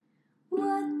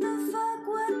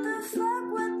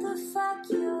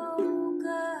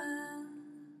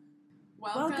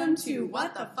Welcome to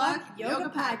What the Fuck Yoga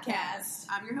Podcast.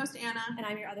 I'm your host, Anna. And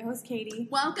I'm your other host, Katie.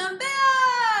 Welcome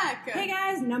back! Hey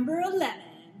guys, number 11.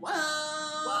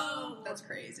 Whoa! That's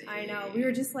crazy. I know. We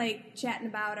were just like chatting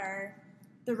about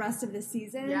the rest of the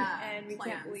season. Yeah, and we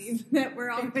plans. can't believe that we're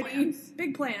already plans.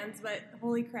 big plans, but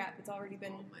holy crap, it's already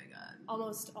been Oh my god.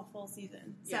 almost a full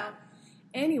season. Yeah. So,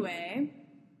 anyway.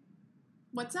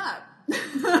 What's up?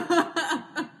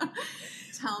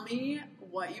 Tell me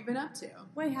what you've been up to.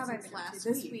 What have I since been up to last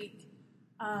this week?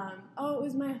 It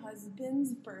was my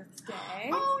husband's birthday.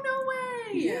 Oh,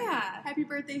 no way! Yeah. Happy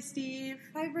birthday, Steve.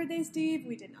 Happy birthday, Steve.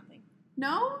 We did nothing.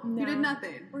 No? No. You did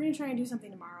nothing? We're going to try and do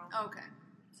something tomorrow. Okay.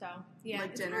 So, yeah.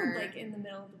 Like it's dinner. hard, like in the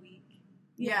middle of the week.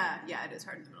 Yeah, it is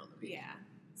hard in the middle of the week. Yeah.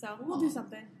 So, we'll do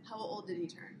something. How old did he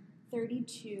turn?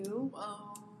 32.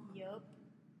 Whoa. Yup.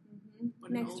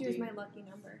 What an Next year is oldie. my lucky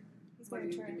number. He's What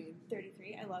going do to you turn mean?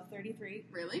 33. I love 33.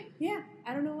 Really? Yeah.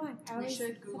 I don't know why. I We always should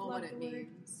have Google what loved it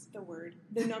the word. means.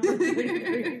 The number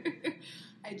 33.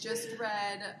 I just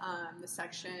read the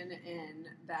section in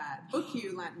that book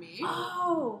you lent me.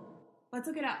 Oh! Let's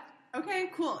look it up. Okay,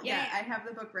 cool. Yeah, Yeah. I have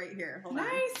the book right here. Hold on.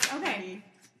 Nice. Okay.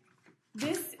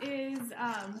 This is,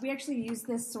 we actually used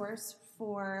this source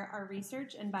for our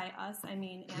research, and by us, I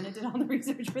mean Anna did all the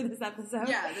research for this episode.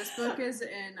 Yeah, this book is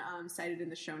cited in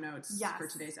the show notes Yes. for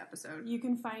today's episode. You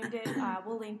can find it,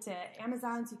 we'll link to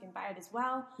Amazon so you can buy it as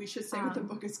well. We should say what the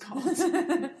book is called.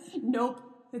 Nope.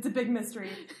 It's a big mystery.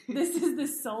 This is the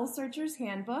Soul Searcher's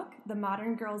Handbook, The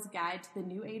Modern Girl's Guide to the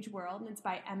New Age World, and it's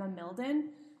by Emma Milden.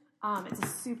 It's a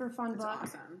super fun That's book.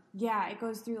 awesome. Yeah, it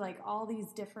goes through like all these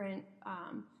different,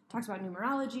 talks about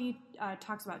numerology,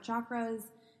 talks about chakras,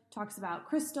 talks about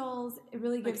crystals. It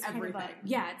really gives Like kind of a, everything.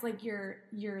 yeah, it's like your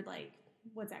like,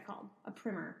 what's that called? A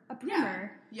primer.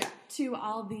 Yeah. To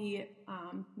all the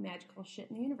magical shit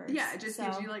in the universe. Yeah, it just So-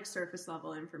 gives you like surface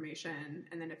level information,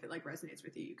 and then if it like resonates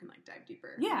with you, you can like dive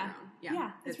deeper. Yeah. on your own.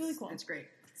 Yeah, it's really cool. It's great.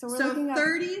 So we're So looking up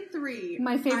 33.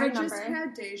 my favorite I just number.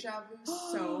 had deja vu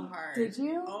so hard. Did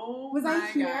you? Oh, Was I my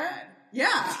here? God. Yeah,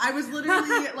 I was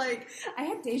literally like, I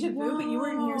had deja vu, but you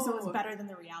weren't here, so it Whoa. was better than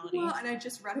the reality. well, and I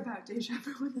just read about deja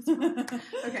vu in this book.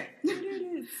 Okay.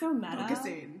 It's so meta.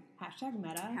 Focusing. Hashtag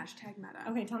meta. Hashtag meta.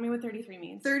 Okay, tell me what 33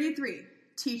 means. 33.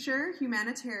 Teacher,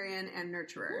 humanitarian, and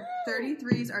nurturer.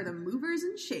 33s are the movers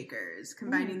and shakers,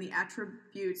 combining the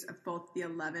attributes of both the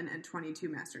 11 and 22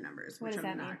 master numbers, What which does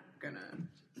I'm that not mean? gonna...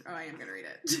 Oh, I am gonna read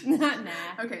it.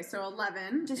 Nah. Okay, so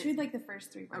 11. Just read like the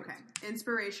first 3 words. Okay.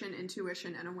 Inspiration,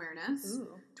 intuition, and awareness.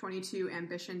 Ooh. 22,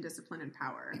 ambition, discipline, and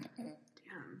power. Damn.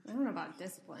 I don't know about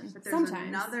discipline. But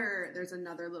there's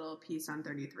another little piece on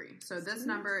 33. So this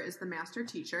number is the master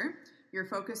teacher. Your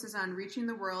focus is on reaching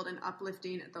the world and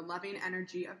uplifting the loving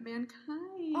energy of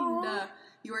mankind. Aw.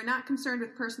 You are not concerned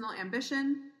with personal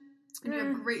ambition. And you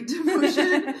have great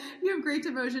devotion. You have great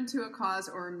devotion to a cause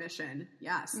or a mission.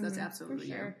 Yes, that's absolutely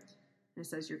for sure. you. And it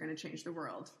says you're going to change the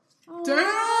world. Oh.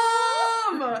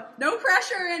 Damn! No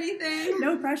pressure or anything.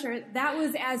 No pressure. That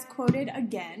was as quoted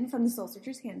again from the Soul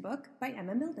Searcher's Handbook by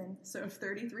Emma Milden. So if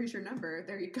 33 is your number,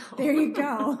 there you go. There you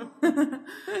go.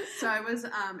 So I was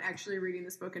actually reading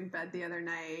this book in bed the other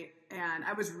night, and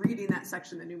I was reading that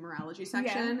section, the numerology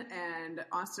section, and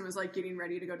Austin was like getting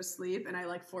ready to go to sleep, and I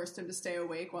like forced him to stay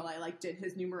awake while I like did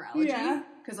his numerology. Yeah.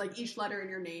 Because like each letter in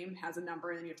your name has a number,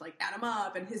 and then you have to like add them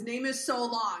up, and his name is so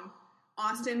long.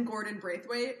 Austin Gordon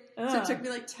Braithwaite. So it Ugh. took me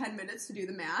like 10 minutes to do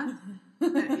the math.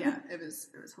 And yeah, it was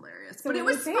hilarious. So but it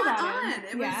what was did it say spot about on. him?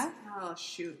 It Yeah. was, oh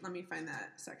shoot, let me find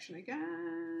that section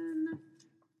again. I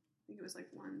think it was like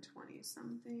 120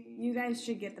 something. You guys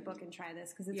should get the book and try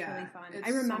this because it's really fun. It's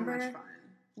I remember so much fun.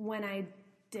 when I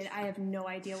did, I have no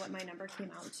idea what my number came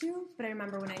out to, but I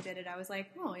remember when I did it, I was like,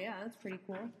 oh yeah, that's pretty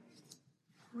cool.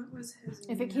 What was his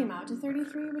If it came out to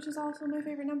 33, which is also my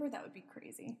favorite number, that would be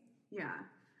crazy. Yeah.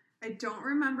 I don't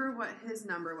remember what his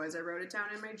number was. I wrote it down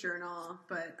in my journal,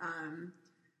 but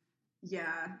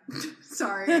yeah.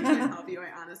 Sorry, I can't help you.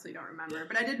 I honestly don't remember.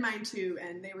 But I did mine too,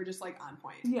 and they were just like on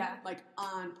point. Yeah. Like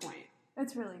on point.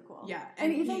 That's really cool. Yeah.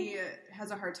 And even, he has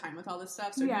a hard time with all this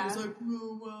stuff, so Yeah. he was like,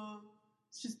 well,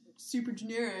 it's just super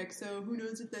generic, so who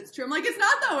knows if that's true. I'm like, it's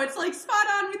not though. It's like spot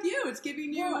on with you. It's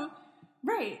giving you Well,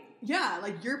 right. yeah,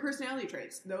 like your personality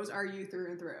traits. Those are you through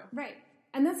and through. Right.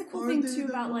 And that's the cool Are thing they too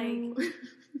about though? like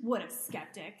what a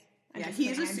skeptic. Yeah, just he's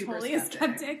kidding, a I'm super totally skeptic.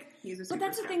 a skeptic. He's a But super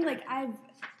that's the thing, like skeptic.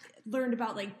 I've learned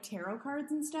about like tarot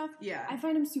cards and stuff. Yeah. I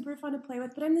find them super fun to play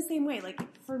with, but I'm the same way. Like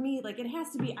for me, like it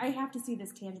has to be, I have to see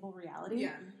this tangible reality.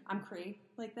 Yeah. I'm cray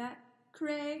like that.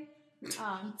 Cray.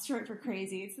 Short for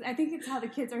crazy. I think it's how the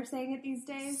kids are saying it these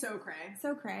days. So cray.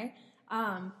 So cray.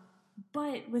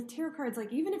 But with tarot cards,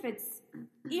 like even if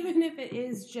it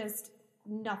is just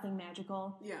nothing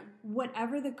magical. Yeah.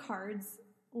 Whatever the cards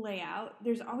lay out,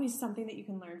 there's always something that you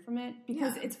can learn from it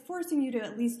because Yeah. it's forcing you to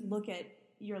at least look at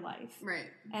your life. Right.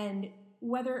 And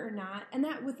whether or not, and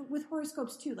that with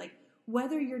horoscopes too, like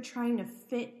whether you're trying to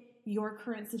fit your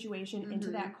current situation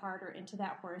into that card or into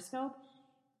that horoscope,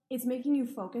 it's making you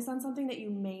focus on something that you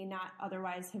may not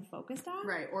otherwise have focused on.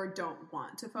 Right. Or don't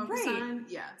want to focus Right. on.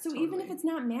 Yeah. So totally. even if it's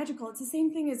not magical, it's the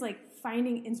same thing as like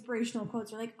finding inspirational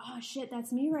quotes. You're like, oh shit,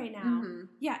 that's me right now.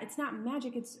 Yeah, it's not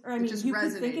magic. It just you could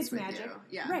resonates think it's with magic. you.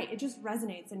 Yeah. Right. It just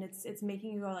resonates and it's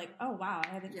making you go like, oh wow, I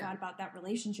haven't Yeah. thought about that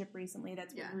relationship recently.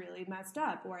 That's Yeah. really messed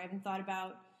up. Or I haven't thought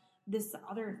about this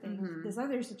other thing, this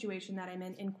other situation that I'm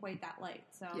in quite that light.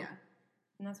 So Yeah.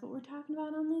 and that's what we're talking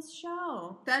about on this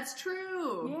show. That's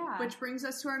true. Yeah. Which brings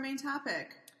us to our main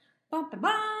topic. Bum, bum,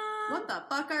 bum. What the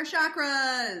fuck are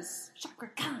chakras? Chakra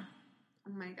Khan.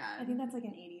 Oh my I god. think that's like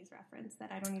an 80s reference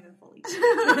that I don't even fully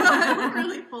I don't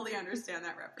really fully understand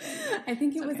that reference. I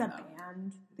think it It's was okay, a though.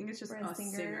 band. I think it's just Or a a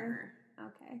singer. singer.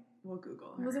 Okay. We'll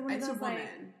Google her. Was it one of It's a those, woman.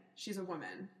 like- She's a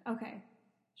woman. Okay.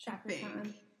 Shaka think.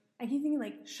 Khan. I keep thinking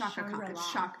like Shaka Khan. Shangri-La.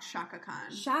 Shaka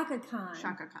Khan. Shaka Khan.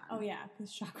 Shaka Khan. Oh yeah,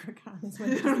 because Chakra Khan is what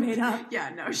it's made up. Yeah,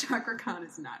 no, Chakra Khan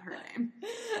is not her name.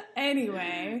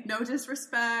 Anyway. No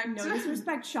disrespect. No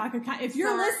disrespect, Shaka Khan. If you're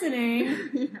Sorry. listening,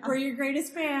 Yeah. we're your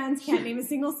greatest fans. Can't name a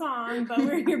single song, but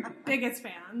we're your biggest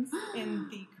fans in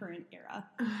the current era.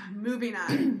 Moving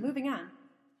on. Moving on.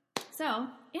 So,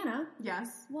 Anna,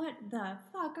 Yes. what the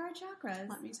fuck are chakras?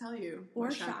 Let me tell you Or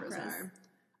what chakras chakras. are.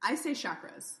 I say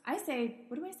chakras. I say,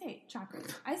 what do I say?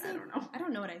 Chakras. I don't know. I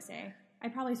don't know what I say. I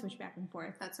probably switch back and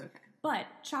forth. That's okay. But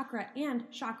chakra and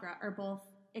chakra are both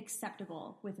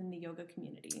acceptable within the yoga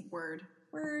community. Word.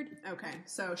 Word. Okay,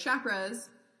 so chakras.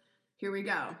 Here we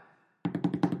go.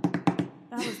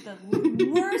 That was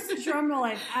the worst drum roll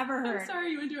I've ever heard. I'm sorry,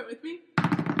 you want to do it with me?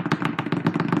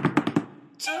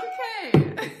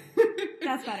 Okay.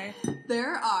 That's better.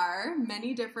 There are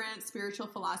many different spiritual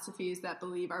philosophies that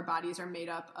believe our bodies are made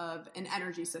up of an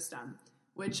energy system,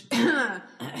 which,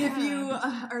 if you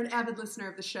are an avid listener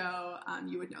of the show,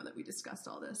 you would know that we discussed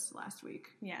all this last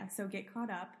week. Yeah, so get caught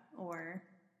up, or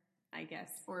I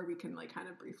guess. Or we can kind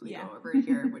of briefly Yeah. go over it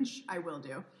here, which I will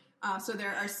do. So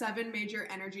there are 7 major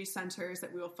energy centers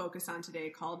that we will focus on today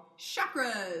called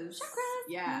chakras. Chakras!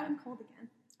 Yeah. Now I'm cold again.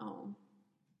 Oh.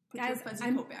 Put Guys, your fuzzy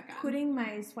I'm coat back on. putting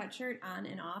my sweatshirt on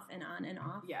and off and on and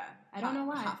off. Yeah. I don't know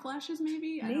why. Hot flashes,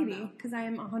 maybe? I Maybe, because I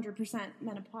am 100%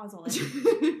 menopausal at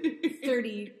don't know.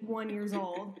 31 years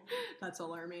old. That's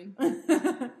alarming.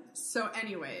 So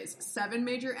anyways, 7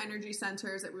 major energy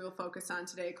centers that we will focus on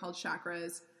today called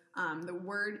chakras. The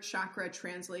word chakra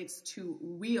translates to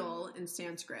wheel in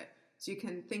Sanskrit. So you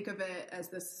can think of it as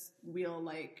this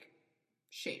wheel-like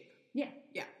shape. Yeah,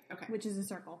 Yeah, okay. which is a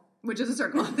circle. Which is a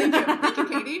circle. Thank you. Thank you,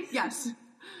 Katie. Yes.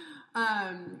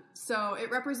 So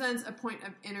it represents a point of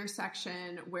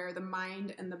intersection where the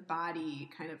mind and the body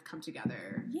kind of come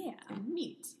together Yeah. and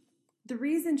meet. The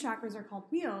reason chakras are called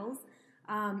wheels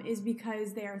is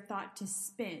because they are thought to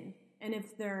spin. And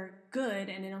if they're good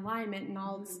and in alignment and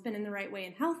all spin in the right way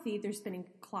and healthy, they're spinning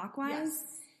clockwise.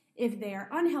 Yes. If they are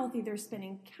unhealthy, they're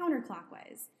spinning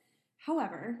counterclockwise.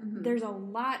 However, there's a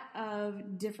lot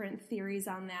of different theories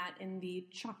on that in the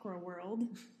chakra world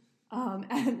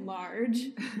at large.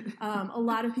 A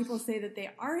lot of people say that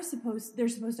they're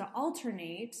supposed to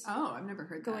alternate. Oh, I've never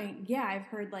heard that. Yeah, I've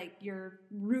heard like your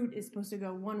root is supposed to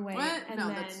go one way, What? and No,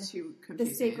 then that's too the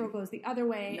confusing. sacral goes the other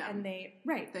way, No. and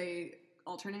They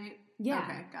alternate? yeah.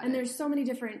 Okay, got And it. there's so many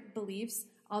different beliefs.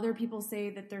 Other people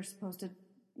say that they're supposed to,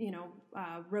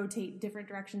 rotate different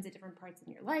directions at different parts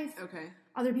in your life. Okay.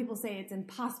 Other people say it's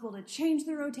impossible to change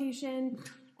the rotation.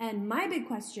 And my big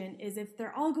question is, if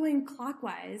they're all going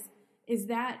clockwise, is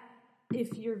that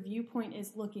if your viewpoint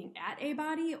is looking at a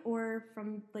body or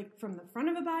from the front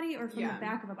of a body or from Yeah. the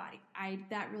back of a body?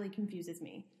 That really confuses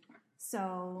me.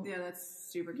 So Yeah, that's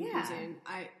super confusing.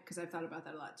 Because I've thought about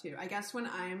that a lot too. I guess when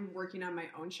I'm working on my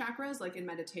own chakras, like in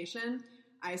meditation,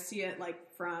 I see it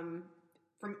like from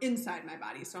inside my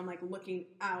body. So I'm like looking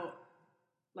out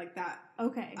like that.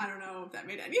 okay. I don't know if that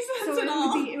made any sense So at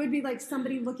all. it would be like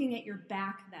somebody looking at your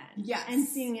back then. Yes. And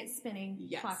seeing it spinning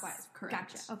Yes, clockwise.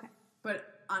 correct. Gotcha. Okay. But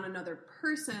on another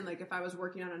person, like if I was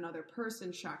working on another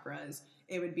person's chakras,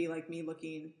 it would be like me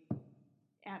looking.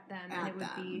 At them, At and it would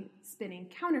them. be spinning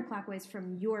counterclockwise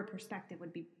from your perspective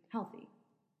would be healthy.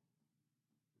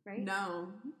 Right?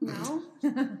 No. No?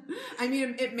 I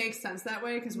mean, it makes sense that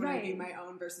way because when I view Right. my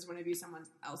own versus when I view someone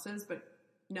else's, but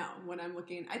no, when I'm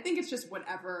looking, I think it's just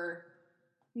whatever.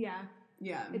 Yeah.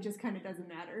 Yeah. It just kind of doesn't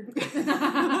matter.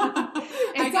 I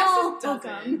It's guess all it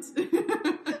doesn't.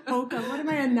 hokum. Hokum. What am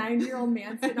I a 90-year-old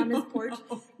man sitting on his porch.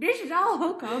 This is all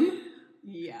hokum.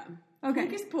 Yeah. Okay.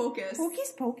 Hocus pocus.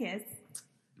 Hocus pocus.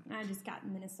 I just got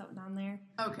Minnesotan on there.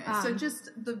 Okay, so just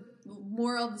the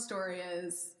moral of the story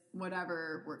is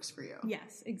whatever works for you.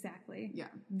 Yes, exactly. Yeah.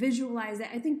 Visualize it.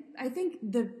 I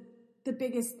think the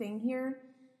biggest thing here,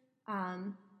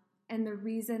 and the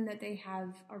reason that they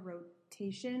have a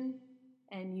rotation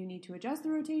and you need to adjust the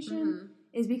rotation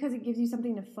is because it gives you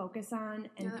something to focus on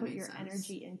and put your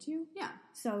energy into. Yeah.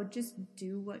 So just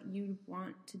do what you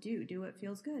want to do. Do what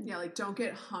feels good. Yeah, like don't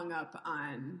get hung up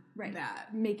on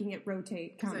that. Making it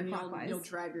rotate counterclockwise. You'll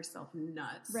drive yourself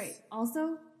nuts. Right.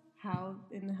 Also, how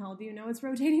in the hell do you know it's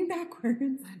rotating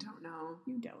backwards? I don't know.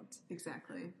 You don't.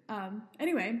 Exactly.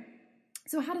 Anyway,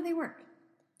 so how do they work?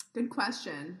 Good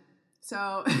question.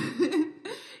 So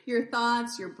your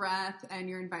thoughts, your breath, and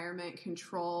your environment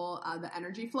control the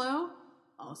energy flow,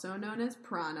 also known as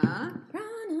prana.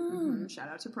 Prana. Shout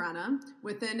out to prana,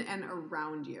 within and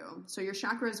around you. So your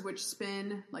chakras, which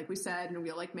spin, like we said, in a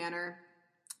wheel-like manner,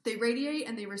 they radiate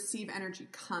and they receive energy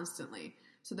constantly.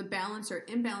 So the balance or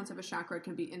imbalance of a chakra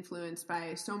can be influenced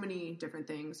by so many different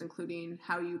things, including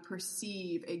how you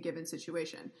perceive a given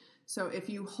situation. So if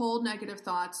you hold negative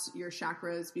thoughts, your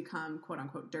chakras become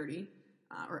quote-unquote dirty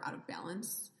or out of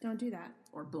balance. Don't do that.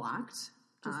 Or blocked.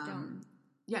 Just don't.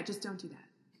 Yeah, just don't do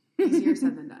that. Easier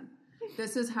said than done.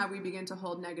 This is how we begin to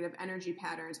hold negative energy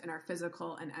patterns in our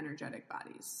physical and energetic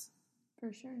bodies.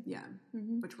 For sure. Yeah,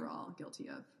 which we're all guilty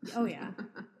of. Oh, yeah,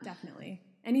 definitely.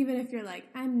 And even if you're like,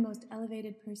 I'm the most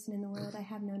elevated person in the world, I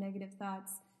have no negative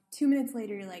thoughts, 2 minutes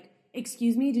later you're like,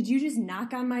 excuse me, did you just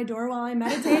knock on my door while I'm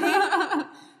meditating?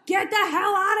 Get the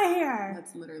hell out of here!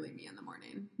 That's literally me in the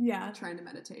morning. Yeah. Trying to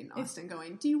meditate in Austin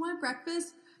going, do you want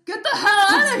breakfast? Get the hell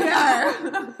out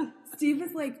of here! Steve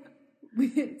is like,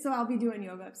 so I'll be doing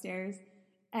yoga upstairs,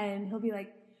 and he'll be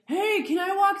like, hey, can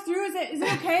I walk through? Is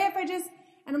it okay if I just...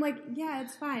 And I'm like, yeah,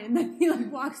 it's fine. And then he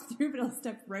like walks through, but he'll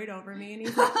step right over me. And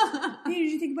he's like, hey,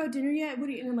 did you think about dinner yet? What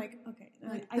do you? And I'm like, okay.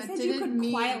 Like, I said you could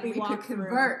quietly walk through.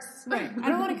 Converse. Right. I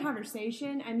don't want a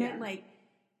conversation. I meant like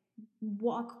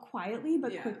walk quietly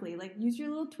but quickly. Like use your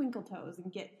little twinkle toes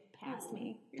and get past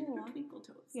me. Your little twinkle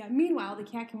toes. Yeah. Meanwhile, the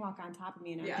cat can walk on top of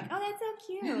me, and I'm like, oh, that's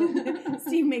so cute.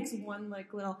 Steve makes one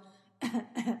like little, and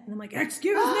I'm like,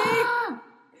 excuse me.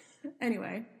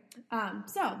 Anyway,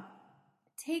 so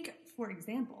take, for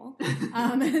example,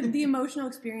 the emotional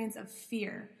experience of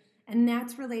fear. And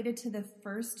that's related to the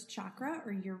first chakra,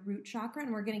 or your root chakra.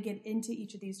 And we're going to get into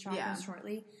each of these chakras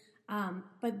shortly.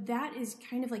 But that is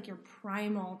kind of like your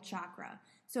primal chakra.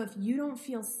 So if you don't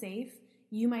feel safe,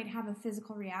 you might have a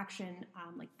physical reaction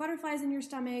like butterflies in your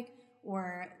stomach,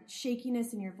 or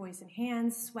shakiness in your voice and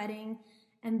hands, sweating.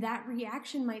 And that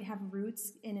reaction might have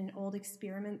roots in an old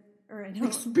experiment.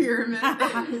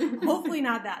 Hopefully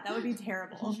not that. That would be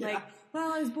terrible. Yeah. Like,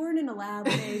 well, I was born in a lab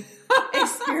and they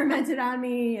experimented on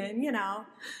me, and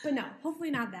but no,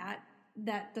 hopefully not that.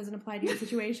 That doesn't apply to your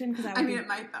situation, because I mean, it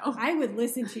might though. I would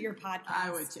listen to your podcast. I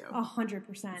would too.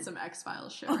 100%. Some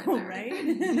X-Files shit right there. Right?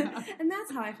 Yeah. And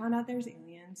that's how I found out there's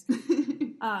aliens.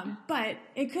 But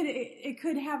it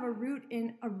could have a root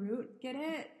in a root. Get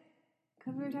it?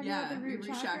 Because we were talking about the root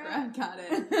chakra. Got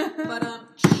it. But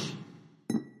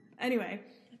anyway,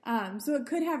 so it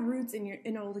could have roots in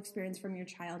an old experience from your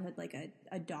childhood, like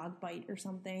a dog bite or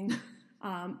something.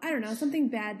 I don't know, something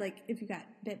bad, like if you got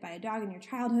bit by a dog in your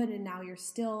childhood and now you're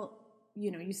still,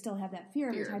 you still have that fear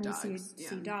every time you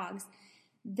see dogs,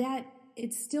 that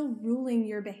it's still ruling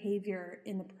your behavior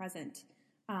in the present.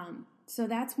 So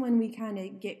that's when we kind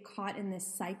of get caught in this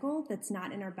cycle that's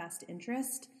not in our best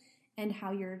interest, and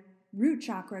how your root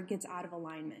chakra gets out of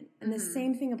alignment. And the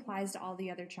same thing applies to all the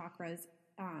other chakras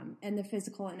and the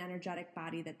physical and energetic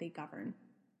body that they govern.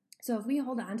 So if we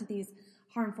hold on to these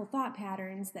harmful thought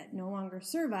patterns that no longer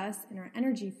serve us in our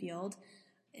energy field,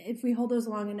 if we hold those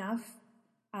long enough,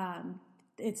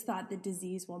 it's thought that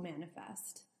disease will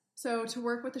manifest. So to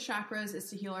work with the chakras is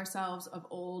to heal ourselves of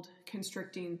old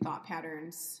constricting thought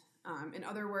patterns. In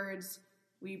other words,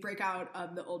 we break out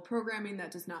of the old programming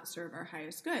that does not serve our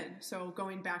highest good. So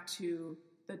going back to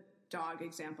the dog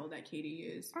example that Katie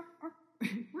used.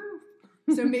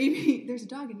 So maybe there's a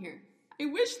dog in here. I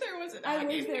wish there was a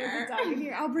dog in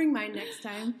here. I'll bring mine next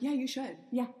time. Yeah, you should.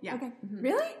 Yeah. Okay. Mm-hmm.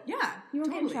 Really? Yeah. You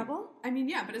won't get in trouble? I mean,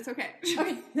 yeah, but it's okay.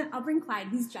 Okay. I'll bring Clyde.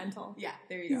 He's gentle. Yeah,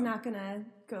 there you go. He's not going to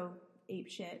go ape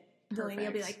shit. Delaney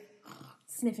will be like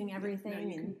sniffing everything. No,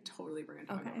 you can totally bring a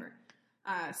dog over.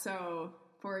 So,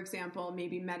 for example,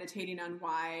 maybe meditating on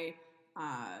why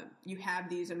you have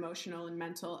these emotional and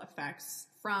mental effects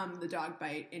from the dog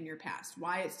bite in your past,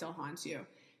 why it still haunts you.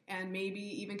 And maybe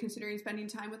even considering spending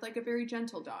time with like a very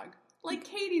gentle dog. Like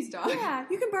Katie's dog. Yeah,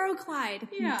 you can borrow Clyde.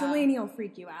 Yeah. Delaney will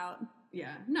freak you out.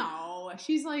 Yeah. No,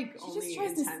 she's like She only just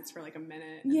tries intense for like a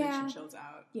minute and then she chills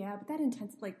out. Yeah, but that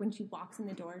intense, like when she walks in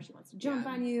the door, she wants to jump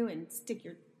on you and stick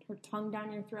her tongue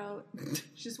down your throat.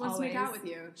 She just wants to make out with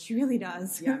you. She really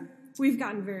does. Yeah. We've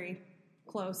gotten very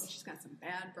close. She's got some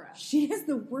bad breath. She has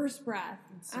the worst breath.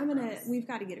 So we've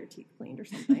got to get her teeth cleaned or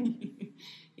something.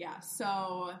 Yeah,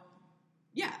 so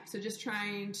just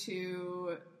trying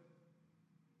to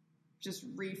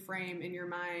just reframe in your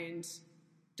mind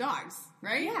dogs,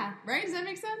 right? Yeah. Right? Does that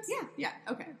make sense? Yeah. Yeah,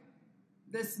 okay.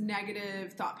 This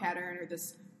negative thought pattern or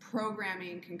this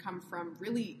programming can come from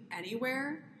really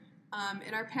anywhere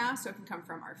in our past. So it can come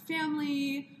from our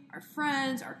family, our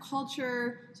friends, our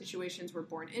culture, situations we're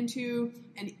born into,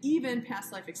 and even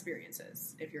past life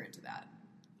experiences, if you're into that.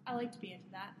 I like to be into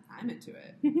that. I'm into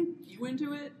it. You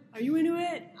into it? Are you into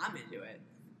it? I'm into it.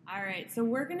 All right, so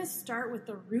we're going to start with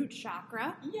the root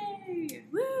chakra. Yay!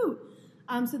 Woo!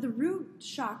 So the root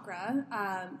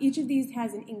chakra, each of these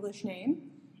has an English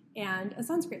name and a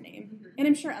Sanskrit name. Mm-hmm. And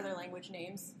I'm sure other language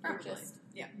names. Probably.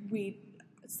 We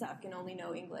suck and only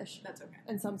know English. That's okay.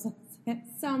 And some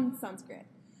Sanskrit.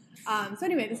 So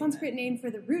anyway, the Sanskrit name for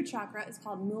the root chakra is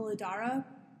called Muladhara.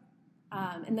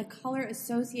 And the color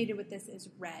associated with this is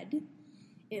red.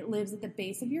 It lives at the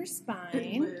base of your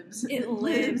spine. It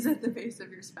lives at the base of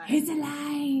your spine. It's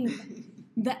alive.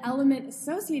 The element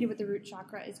associated with the root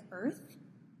chakra is earth.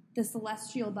 The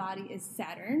celestial body is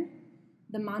Saturn.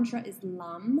 The mantra is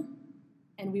Lam.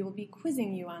 And we will be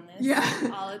quizzing you on this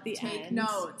all at the end.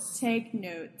 Take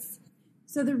notes.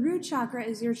 So the root chakra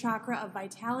is your chakra of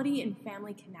vitality and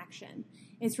family connection.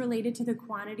 It's related to the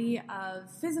quantity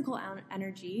of physical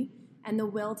energy and the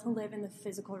will to live in the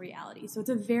physical reality. So it's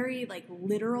a very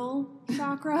literal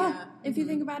chakra, if you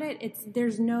think about it.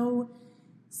 There's no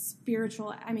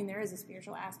spiritual, there is a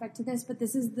spiritual aspect to this, but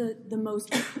this is the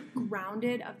most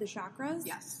grounded of the chakras.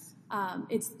 Yes.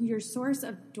 It's your source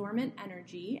of dormant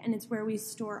energy, and it's where we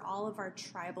store all of our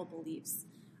tribal beliefs.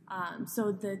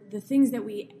 So the things that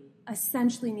we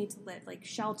essentially need to live, like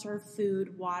shelter,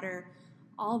 food, water,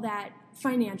 all that,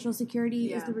 financial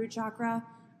security is the root chakra.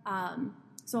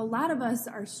 So a lot of us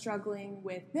are struggling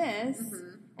with this,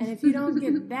 and if you don't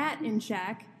get that in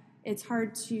check, it's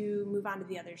hard to move on to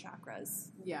the other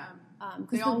chakras. Yeah,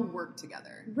 they all work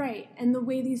together. Right, and the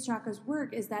way these chakras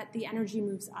work is that the energy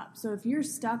moves up. So if you're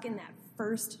stuck in that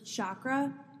first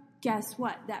chakra, guess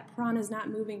what? That prana is not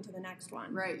moving to the next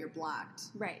one. Right, you're blocked.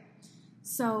 Right.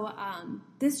 So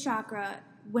this chakra,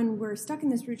 when we're stuck in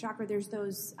this root chakra, there's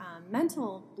those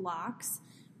mental blocks,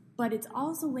 but it's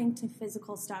also linked to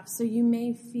physical stuff. So you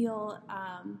may feel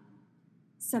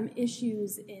some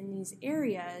issues in these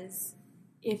areas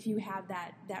if you have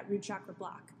that root chakra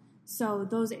block. So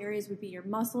those areas would be your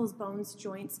muscles, bones,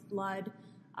 joints, blood,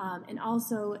 and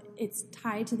also it's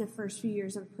tied to the first few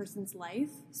years of a person's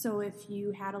life. So if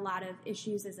you had a lot of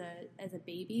issues as a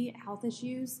baby, health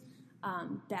issues,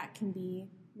 that can be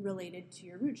related to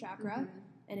your root chakra. Mm-hmm.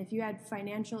 And if you had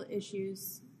financial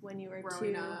issues when you were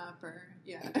growing up, or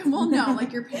well, no,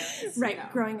 like your parents,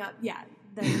 right? Growing up,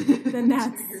 then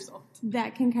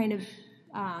that can kind of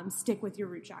stick with your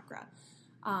root chakra.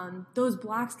 Those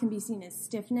blocks can be seen as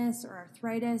stiffness or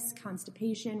arthritis,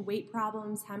 constipation, weight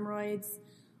problems, hemorrhoids,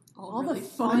 all really the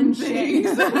fun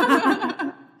things.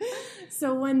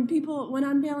 So when people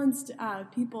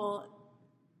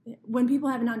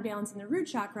have an unbalance in the root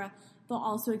chakra, they'll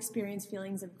also experience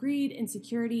feelings of greed,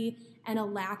 insecurity, and a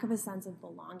lack of a sense of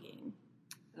belonging.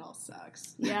 It all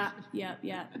sucks. Yeah.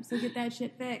 So get that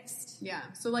shit fixed. Yeah.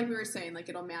 So like we were saying,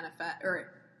 it'll manifest,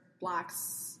 or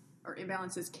blocks or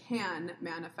imbalances can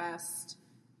manifest,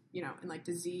 in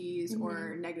disease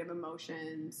or negative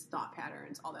emotions, thought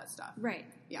patterns, all that stuff. Right.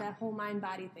 Yeah. That whole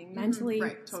mind-body thing, mentally,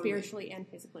 totally. Spiritually, and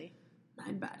physically.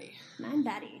 Mind-body.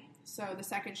 So the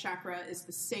second chakra is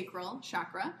the sacral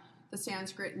chakra. The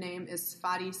Sanskrit name is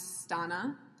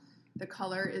Svadhisthana. The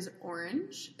color is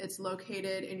orange. It's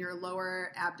located in your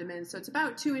lower abdomen, so it's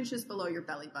about 2 inches below your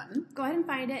belly button. Go ahead and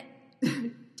find it.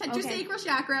 Touch your sacral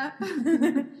chakra.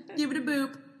 Give it a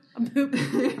boop. A boop.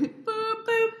 Boop,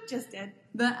 boop. Just did.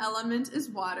 The element is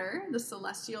water. The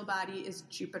celestial body is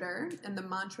Jupiter. And the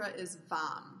mantra is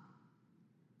Vam.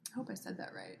 I hope I said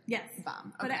that right. Yes. Vam.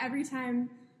 Okay. But every time,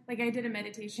 I did a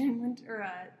meditation or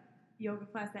a yoga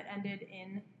class that ended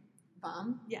in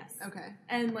Vam? Yes. Okay.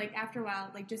 And after a while,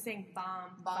 just saying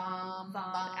Vam,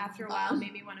 after a while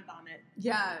made me want to vomit.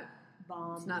 Yeah.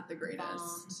 Vam. It's not the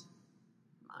greatest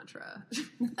mantra.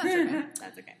 That's okay.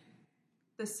 That's okay.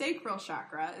 The sacral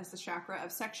chakra is the chakra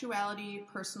of sexuality,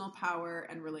 personal power,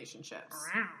 and relationships.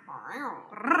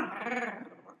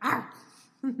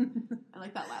 I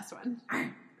like that last one.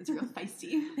 It's real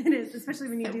feisty. It is, especially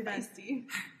when you So do that. feisty.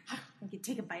 Like you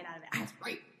take a bite out of it. That's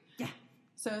right. Yeah.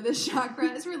 So this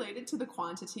chakra is related to the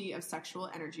quantity of sexual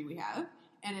energy we have,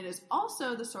 and it is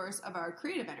also the source of our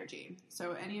creative energy.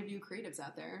 So any of you creatives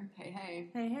out there, hey,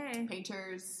 Hey.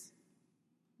 painters.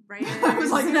 Writers. I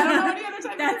was like, I don't know any other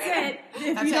type That's of creative.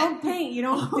 it. If you don't paint, you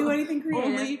don't do anything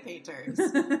creative. Only painters.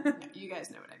 Yeah, you guys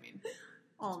know what I mean.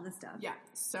 All of the stuff. Yeah.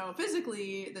 So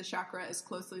physically, the chakra is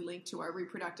closely linked to our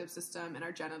reproductive system and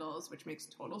our genitals, which makes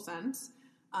total sense.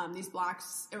 These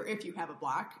blocks, or if you have a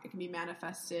block, it can be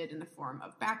manifested in the form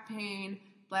of back pain,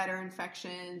 bladder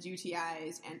infections,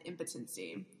 UTIs, and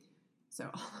impotency. So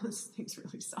all those things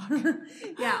really suck.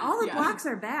 Yeah, all the blocks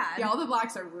are bad. Yeah, all the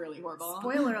blocks are really horrible.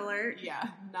 Spoiler alert. Yeah,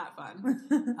 not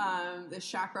fun. This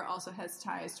chakra also has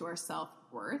ties to our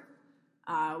self-worth.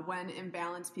 When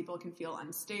imbalanced, people can feel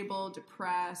unstable,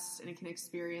 depressed, and it can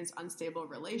experience unstable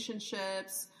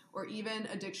relationships or even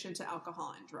addiction to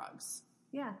alcohol and drugs.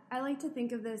 Yeah, I like to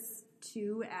think of this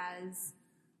too as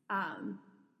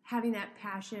having that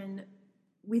passion.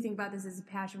 We think about this as a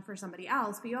passion for somebody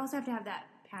else, but you also have to have that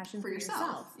passion for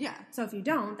yourself. Yeah. So if you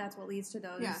don't, that's what leads to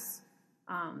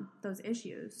those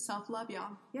issues. Self-love,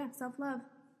 y'all. Yeah, self-love.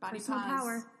 Body personal pause.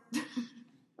 power.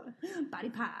 Body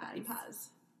pause. Body pause.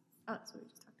 Oh, that's what we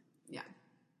just talked about. Yeah.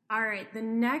 All right, the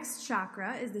next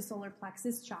chakra is the solar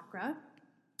plexus chakra,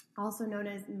 also known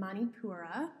as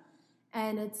Manipura,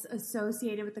 and it's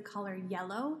associated with the color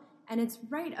yellow, and it's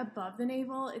right above the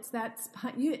navel. It's that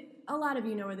spot. A lot of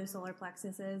you know where the solar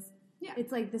plexus is. Yeah.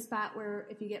 It's like the spot where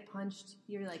if you get punched,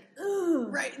 you're like, ugh.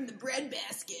 Right in the bread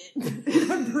basket.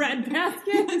 The bread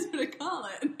basket? That's what I call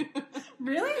it.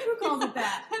 Really? Who calls it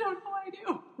that? I don't know, I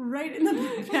do. Right in the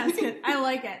bread basket. I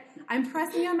like it. I'm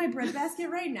pressing on my bread basket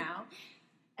right now,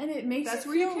 and it makes That's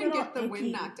you where feel you a can little get the icky.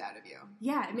 wind knocked out of you.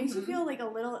 Yeah, it makes you feel like a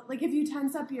little, like if you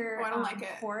tense up your Oh, I don't like it.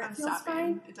 core, I'm it feels stopping.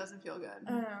 fine. It doesn't feel good.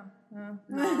 No. No,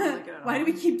 I don't like it at Why all.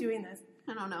 do we keep doing this?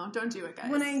 I don't know. Don't do it, guys.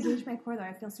 When I engage my core, though,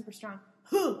 I feel super strong.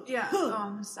 Yeah.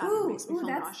 Oh, stop. It makes me feel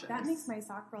nauseous. that makes my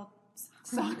sacral,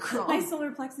 Sacral. my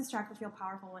solar plexus chakra feel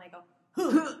powerful when I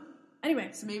go, Anyway,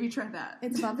 So maybe try that.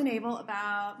 it's above the navel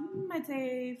about, I'd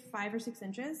say 5 or 6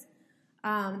 inches.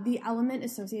 The element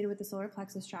associated with the solar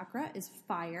plexus chakra is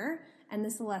fire, and the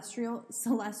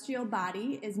celestial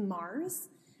body is Mars,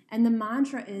 and the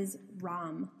mantra is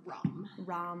Ram.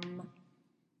 Ram.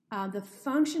 The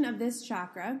function of this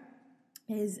chakra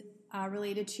is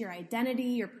related to your identity,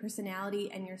 your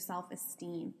personality, and your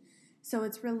self-esteem. So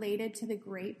it's related to the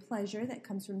great pleasure that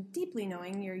comes from deeply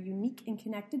knowing your unique and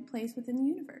connected place within the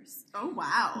universe. Oh,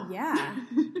 wow. Yeah,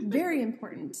 very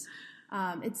important.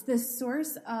 It's the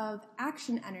source of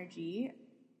action energy,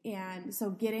 and so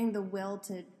getting the will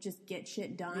to just get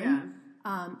shit done.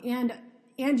 Yeah.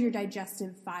 And your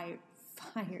digestive fire.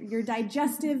 Your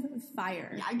digestive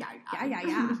fire.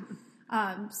 Yeah.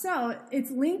 So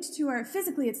it's linked to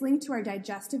it's linked to our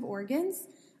digestive organs,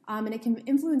 and it can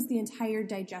influence the entire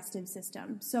digestive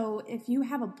system. So if you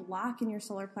have a block in your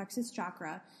solar plexus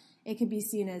chakra, it could be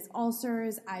seen as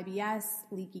ulcers, IBS,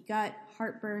 leaky gut,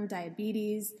 heartburn,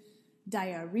 diabetes,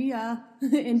 diarrhea,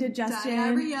 indigestion.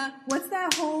 Diarrhea. What's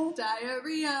that whole?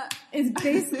 Diarrhea. It's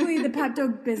basically the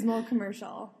Pepto-Bismol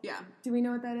commercial. Yeah. Do we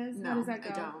know what that is? No, How does that go?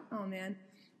 I don't. Oh, man.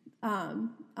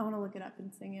 I want to look it up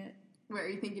and sing it. Wait, are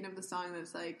you thinking of the song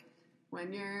that's like,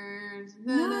 when you're...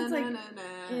 No, it's like...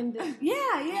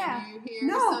 Yeah. And you hear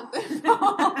No. something.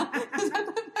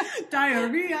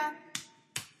 Diarrhea.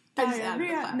 I just added the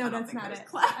Diarrhea. clap. No, I don't that's think not there's it.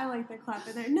 clap. I like the clap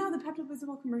in there. No, the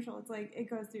Pepto-Bismol commercial. It's like, it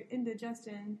goes through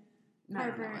indigestion,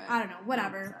 heartburn. I don't know.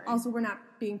 Whatever. sorry. Also, we're not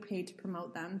being paid to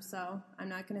promote them, so I'm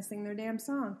not going to sing their damn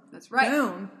song. That's right.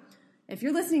 Boom. If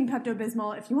you're listening,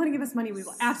 Pepto-Bismol, if you want to give us money, we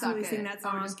will absolutely Suck it. sing that Oh,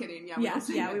 song. I'm just kidding. Yeah, we will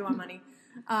sing it. we want money.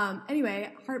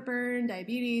 Anyway, heartburn,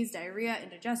 diabetes, diarrhea,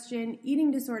 indigestion, eating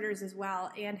disorders as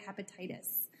well, and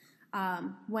hepatitis.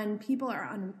 When people are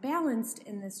unbalanced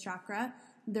in this chakra,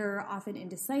 they're often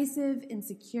indecisive,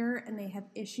 insecure, and they have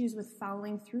issues with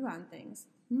following through on things.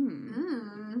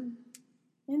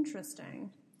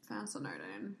 Interesting.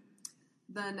 Fascinating.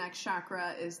 The next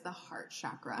chakra is the heart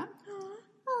chakra.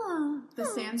 The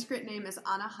Sanskrit name is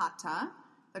Anahata.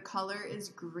 The color is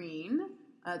green.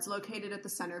 It's located at the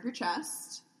center of your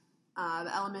chest. The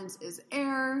elements is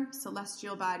air,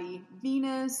 celestial body,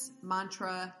 Venus,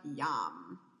 mantra,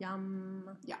 Yam.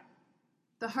 Yum. Yeah.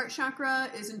 The heart chakra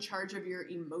is in charge of your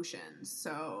emotions.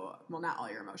 So, well, not all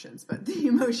your emotions, but the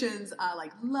emotions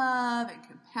like love and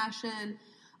compassion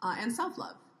and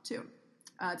self-love, too.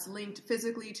 It's linked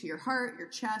physically to your heart, your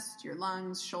chest, your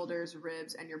lungs, shoulders,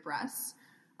 ribs, and your breasts.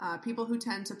 People who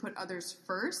tend to put others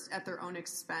first at their own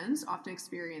expense often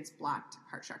experience blocked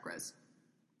heart chakras.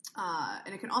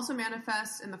 And it can also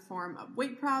manifest in the form of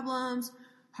weight problems,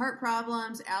 heart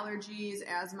problems, allergies,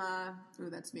 asthma. Ooh,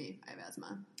 that's me. I have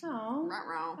asthma. Oh,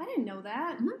 I didn't know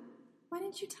that. Mm-hmm. Why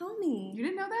didn't you tell me? You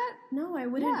didn't know that? No, I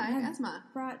wouldn't. Yeah, I have asthma.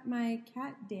 Brought my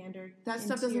cat dander. That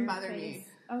stuff doesn't bother me.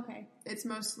 Okay. It's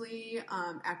mostly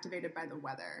activated by the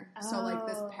weather. So like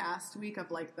this past week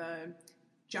of like the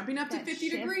jumping up to 50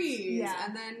 degrees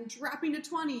and then dropping to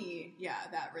 20. Yeah,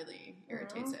 that really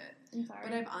irritates it. I'm sorry.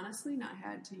 But I've honestly not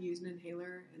had to use an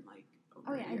inhaler in like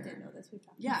over a year. I did know this. We've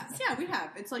talked about this. Yeah, we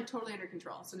have. It's like totally under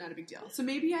control, so not a big deal. So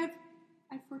maybe I've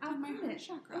worked on my heart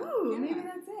chakra. Ooh, maybe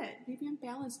that's it. Maybe I'm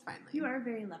balanced finally. You are a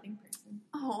very loving person.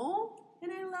 Oh.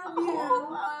 And I love you. Oh,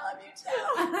 I love you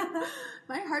too.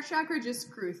 My heart chakra just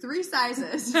grew 3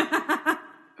 sizes.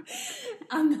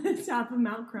 On the top of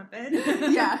Mount Crumpet.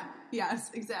 Yeah. Yes,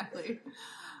 exactly.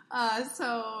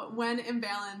 So when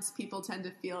imbalanced, people tend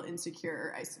to feel insecure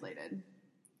or isolated.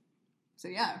 So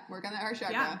yeah, work on that heart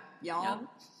chakra, y'all. Yep.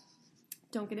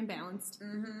 Don't get imbalanced.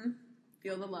 Mm-hmm.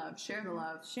 Feel the love. Share the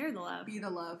love. Share the love. Be the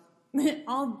love.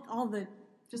 all the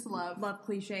just love. Love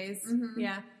cliches. Mm-hmm.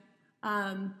 Yeah.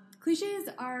 Cliches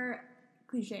are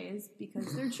cliches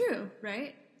because they're true,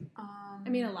 right? I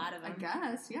mean, a lot of them. I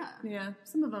guess, yeah. Yeah.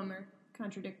 Some of them are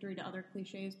contradictory to other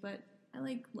cliches, but I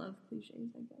like love cliches,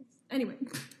 I guess. Anyway,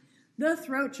 the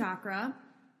throat chakra.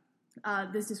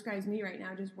 This describes me right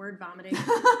now, just word vomiting.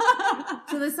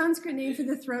 So the Sanskrit name for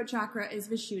the throat chakra is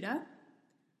Vishuddha.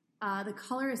 The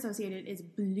color associated is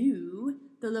blue.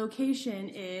 The location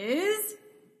is...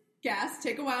 Guess.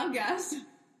 Take a wild guess.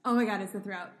 Oh my God, it's the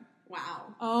throat.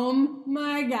 Wow. Oh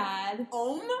my God.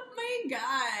 Oh my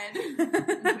God.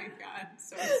 Oh my God.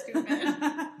 So stupid.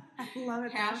 I love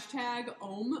it. Hashtag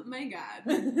oh my God.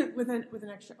 with an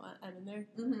extra M in there.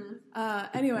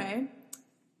 Mm-hmm. Anyway,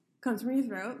 comes from your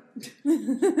throat.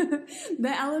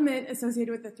 The element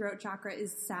associated with the throat chakra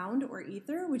is sound or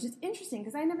ether, which is interesting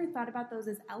because I never thought about those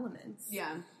as elements.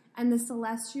 Yeah. And the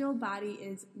celestial body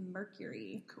is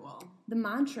Mercury. Cool. The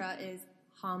mantra is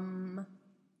hum.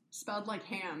 Spelled like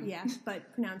ham. Yeah,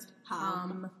 but pronounced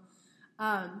hum.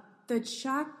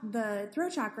 The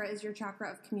throat chakra is your chakra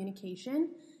of communication,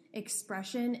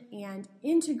 expression, and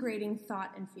integrating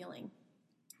thought and feeling.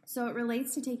 So it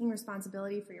relates to taking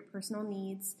responsibility for your personal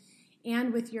needs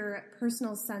and with your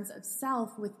personal sense of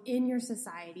self within your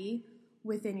society,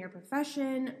 within your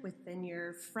profession, within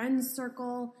your friends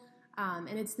circle,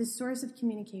 and it's the source of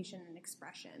communication and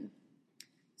expression.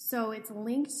 So it's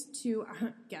linked to,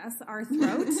 our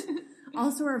throat,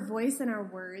 also our voice and our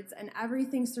words, and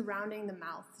everything surrounding the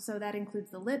mouth. So that includes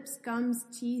the lips, gums,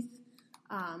 teeth,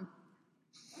 chomp.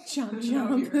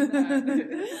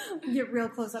 Get real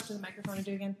close up to the microphone and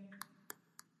do it again.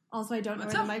 Also, I don't know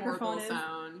where the microphone is.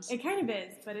 Sound. It kind of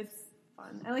is, but it's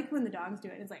fun. I like when the dogs do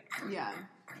it. It's like, yeah.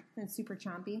 And it's super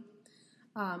chompy.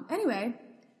 Anyway,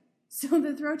 so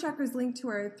the throat chakra is linked to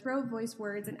our throat, voice,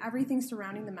 words, and everything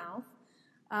surrounding the mouth.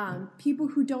 People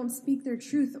who don't speak their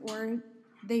truth or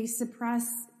they suppress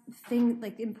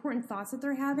important thoughts that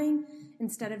they're having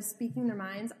instead of speaking their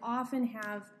minds often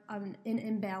have an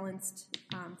imbalanced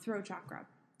throat chakra.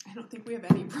 I don't think we have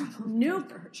any problem Nope. with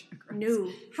throat chakras.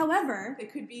 No. However,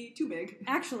 it could be too big.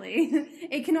 Actually,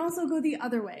 it can also go the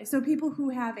other way. So people who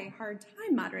have a hard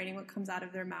time moderating what comes out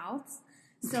of their mouths.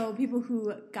 So people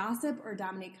who gossip or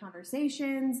dominate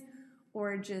conversations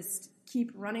or just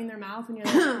keep running their mouth and you're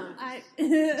like,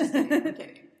 Just kidding. I'm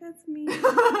kidding. That's me.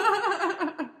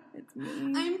 It's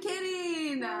me. I'm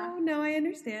kidding. No, I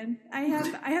understand. I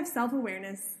have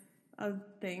self-awareness of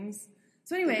things.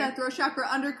 So anyway. Get that throat chakra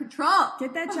under control.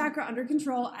 Get that chakra under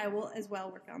control. I will as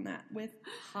well work on that with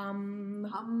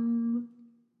hum.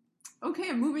 Okay,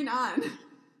 I'm moving on.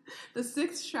 The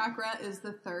 6th chakra is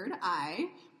the third eye,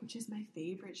 which is my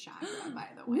favorite chakra, by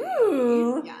the way.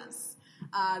 Ooh. Yes.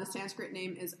 The Sanskrit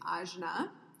name is Ajna.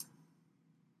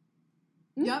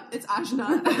 Yep, it's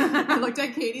Ajna. I looked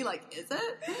at Katie like, is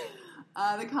it?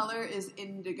 The color is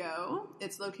indigo.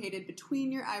 It's located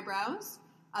between your eyebrows.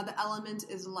 The element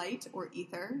is light or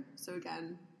ether. So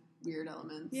again, weird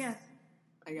elements. Yeah.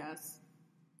 I guess.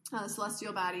 The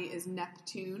celestial body is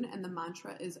Neptune, and the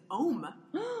mantra is Om.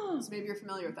 So maybe you're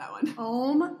familiar with that one.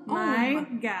 Oh my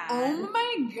God. Oh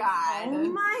my God. Oh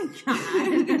my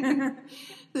God.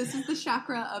 This is the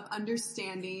chakra of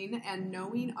understanding and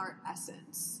knowing our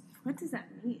essence. What does that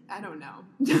mean? I don't know.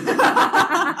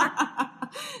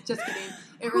 Just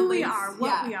kidding. Who we are,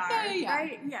 what we are. Yeah.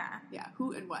 Right? Yeah. Yeah,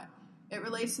 who and what. It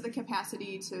relates to the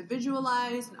capacity to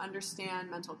visualize and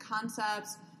understand mental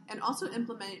concepts and also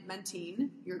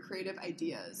implementing your creative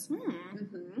ideas.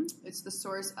 It's the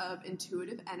source of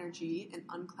intuitive energy and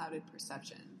unclouded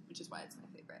perception, which is why it's my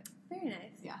favorite. Very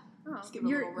nice. Yeah. Oh, Just give it a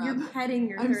little rub. You're petting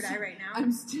your third eye right now.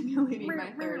 I'm stimulating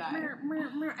my third eye.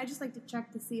 I just like to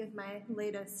check to see if my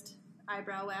latest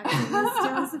eyebrow waxing is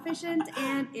still sufficient,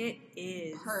 and it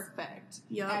is. Perfect.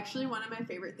 Yep. Actually, one of my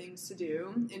favorite things to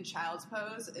do in child's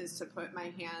pose is to put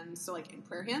my hands, so like in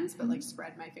prayer hands, but like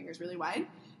spread my fingers really wide,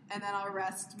 and then I'll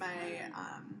rest my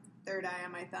third eye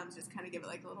on my thumbs, just kind of give it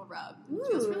like a little rub. It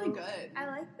feels really good. I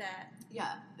like that.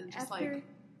 Yeah, and just like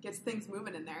gets things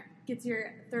moving in there. Gets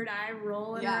your third eye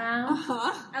rolling Yeah. around.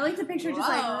 I like to picture just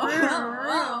like like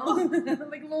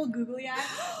a little googly eye.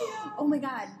 Yeah. Oh my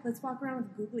god, let's walk around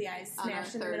with googly eyes On smashed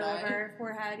our in the third middle of eye. our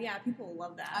forehead. Yeah, people will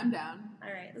love that. I'm down.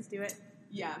 All right, let's do it.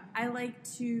 Yeah. I like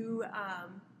to,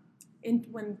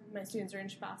 when my students are in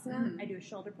Shavasana, I do a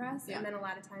shoulder press, and then a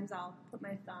lot of times I'll put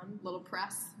my thumb. Little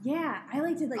press. Yeah, I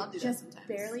like to I'll do that just sometimes.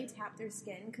 barely tap their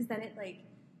skin, because then it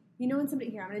when somebody,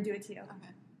 here, I'm going to do it to you.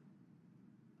 Okay.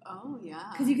 Oh, yeah.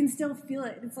 Because you can still feel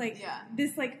it. It's like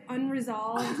this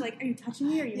unresolved, like, are you touching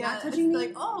me? Are you not touching me?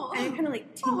 Like, oh. And it kind of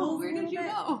like tingles where a little did you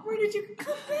bit. go? Where did you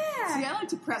come back? See, I like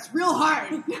to press real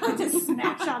hard. Just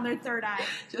smash on their third eye.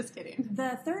 Just kidding.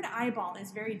 The third eyeball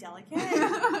is very delicate,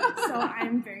 so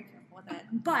I'm very careful with it.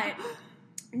 But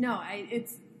no, I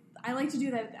like to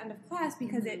do that at the end of class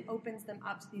because it opens them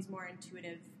up to these more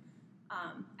intuitive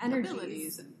energies.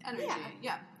 Abilities and energy.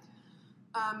 Yeah.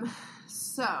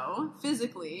 So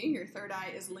physically, your third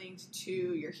eye is linked to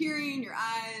your hearing, your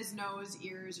eyes, nose,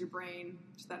 ears, your brain,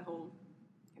 just that whole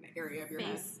kind of area of your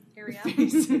Face head. area.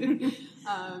 Face.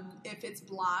 If it's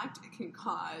blocked, it can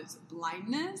cause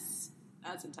blindness.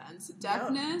 That's intense.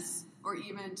 Deafness, or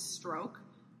even stroke.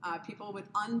 People with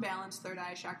unbalanced third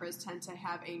eye chakras tend to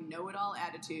have a know-it-all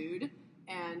attitude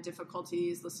and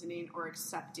difficulties listening or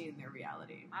accepting their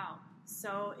reality. Wow.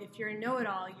 So if you're a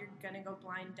know-it-all, you're going to go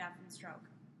blind, deaf, and stroke.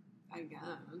 I guess.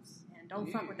 And don't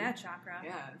fuck with that chakra.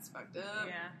 Yeah, it's fucked up.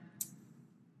 Yeah.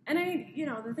 And I mean,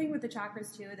 the thing with the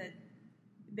chakras, too, that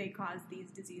they cause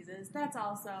these diseases, that's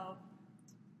also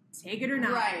take it or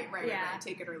not. Right.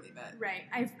 Take it or leave it. Right.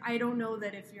 I don't know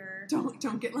that if you're... Don't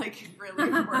get,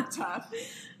 really worked up.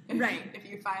 If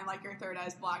you find, your third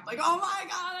eye's blocked, oh my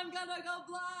god, I'm gonna go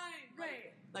blind!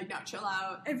 Right. No, chill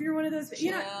out. If you're one of those...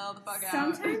 Chill the fuck out.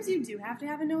 Sometimes you do have to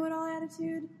have a know-it-all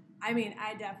attitude. I mean,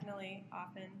 I definitely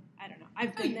often... I don't know.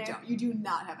 I've been there. You do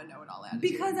not have a know-it-all attitude.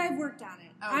 Because I've worked on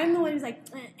it. Okay. I'm the one who's like,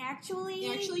 actually,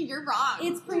 you're wrong.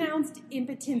 it's pronounced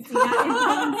impotency, not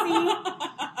impotency.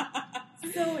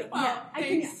 So, I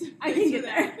can get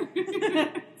there.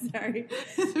 Sorry.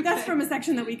 Okay. That's from a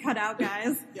section that we cut out,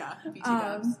 guys. Yeah, BT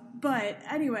dubs. But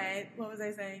anyway, what was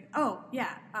I saying? Oh,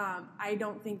 yeah. I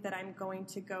don't think that I'm going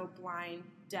to go blind,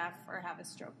 deaf, or have a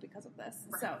stroke because of this.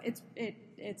 Right. So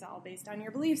it's all based on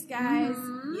your beliefs, guys.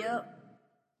 Mm-hmm. Yep.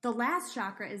 The last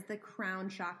chakra is the crown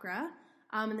chakra.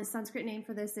 And the Sanskrit name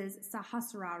for this is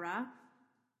Sahasrara.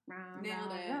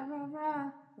 Nailed it.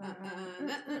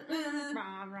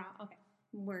 Okay.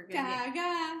 We're going to get...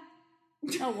 Gaga.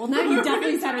 Oh, well, now you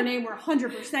definitely said her name. We're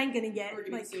 100% going to get,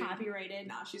 Sued.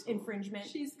 copyrighted She's cool. infringement.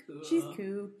 She's cool. She's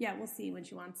cool. Yeah, we'll see when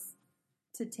she wants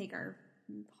to take our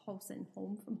Hosen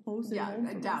home from Hosen. Yeah, home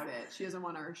I from doubt us. it. She doesn't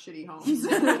want our shitty homes.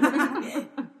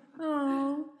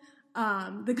 Oh.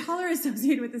 The color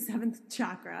associated with the seventh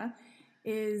chakra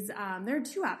is, there are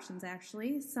two options,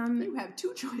 actually. You have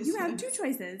two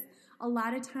choices. A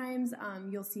lot of times,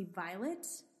 you'll see violet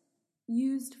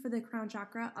used for the crown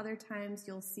chakra. Other times,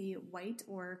 you'll see white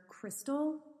or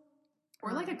crystal.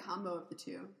 Or a combo of the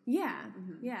two. Yeah.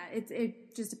 Mm-hmm. Yeah.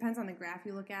 It just depends on the graph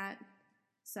you look at.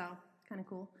 So, kind of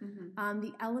cool. Mm-hmm.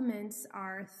 The elements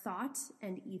are thought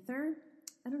and ether.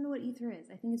 I don't know what ether is.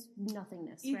 I think it's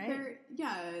nothingness, right? Ether,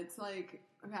 yeah, it's I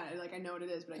know what it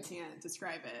is, but I can't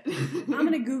describe it. I'm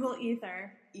going to Google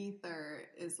ether. Ether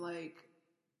is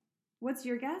What's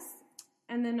your guess?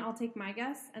 And then I'll take my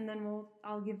guess, and then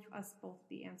I'll give us both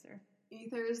the answer.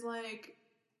 Ether is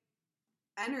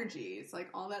energy. It's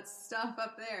all that stuff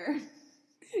up there.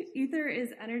 Ether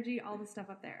is energy, all the stuff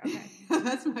up there. Okay.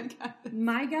 That's my guess.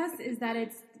 My guess is that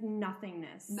it's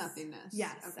nothingness. Nothingness.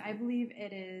 Yes, okay. I believe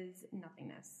it is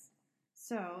nothingness.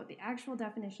 So the actual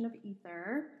definition of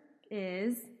ether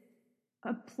is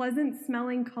a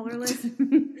pleasant-smelling, colorless,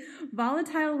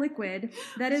 volatile liquid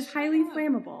that is highly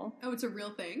flammable. Oh, it's a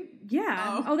real thing?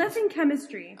 Yeah. Oh, that's in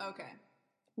chemistry. Okay.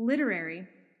 Literary.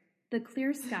 The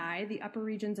clear sky, the upper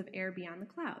regions of air beyond the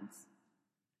clouds.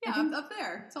 Yeah, up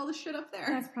there. It's all the shit up there.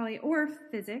 That's probably, or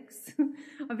physics.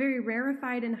 A very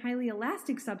rarefied and highly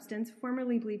elastic substance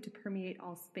formerly believed to permeate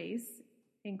all space,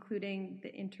 including the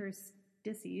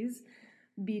interstices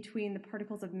between the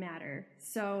particles of matter.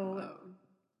 So,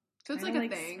 so it's like a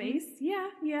thing. Space. Yeah.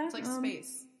 It's like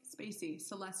space. Spacey.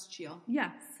 Celestial.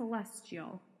 Yeah,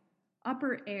 celestial.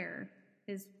 Upper air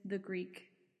is the Greek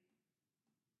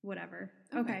whatever.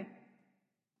 Okay.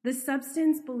 The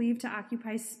substance believed to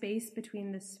occupy space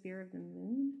between the sphere of the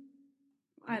moon.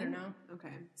 I don't know.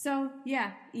 Okay. So,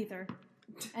 yeah, ether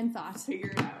and thought.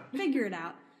 Figure it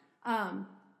out.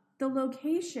 The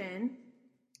location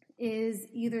is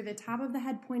either the top of the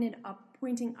head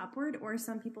pointing upward, or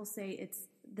some people say it's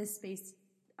the space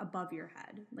above your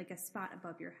head, like a spot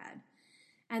above your head.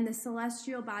 And the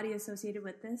celestial body associated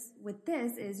with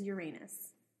this is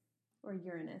Uranus or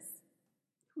Uranus.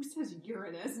 Who says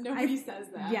Uranus? Nobody says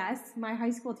that. Yes, my high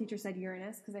school teacher said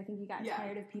Uranus because I think he got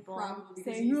tired of people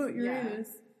saying Uranus,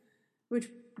 which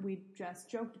we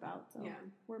just joked about. So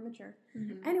we're mature.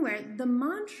 Mm-hmm. Anyway, the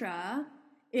mantra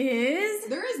is...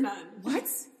 There is none. What?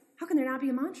 How can there not be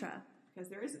a mantra? Because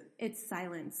there isn't. It's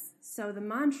silence. So the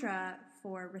mantra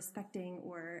for respecting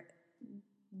or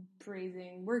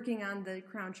working on the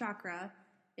crown chakra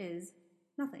is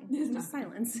nothing. It's just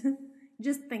silence.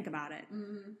 Just think about it.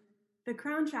 Mm-hmm. The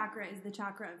crown chakra is the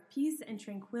chakra of peace and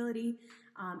tranquility,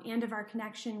 and of our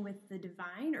connection with the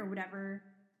divine or whatever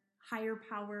higher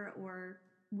power or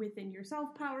within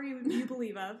yourself power you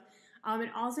believe of. It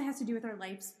also has to do with our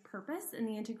life's purpose and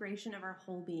the integration of our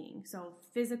whole being. So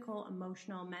physical,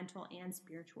 emotional, mental, and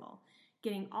spiritual.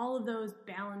 Getting all of those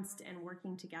balanced and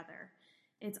working together.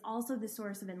 It's also the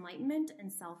source of enlightenment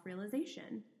and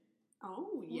self-realization.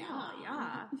 Oh, yeah.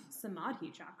 Yeah. Samadhi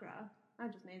chakra. I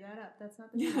just made that up. That's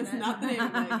not the name of it. That's not the name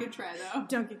of it. Good try, though.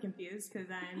 Don't get confused because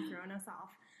I'm throwing us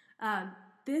off.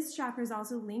 This chakra is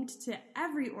also linked to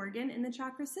every organ in the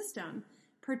chakra system,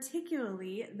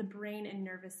 particularly the brain and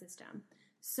nervous system.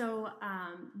 So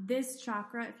this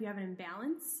chakra, if you have an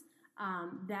imbalance,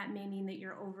 that may mean that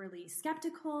you're overly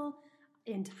skeptical,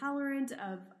 intolerant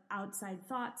of outside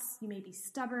thoughts. You may be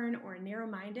stubborn or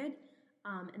narrow-minded,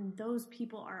 and those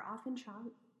people are often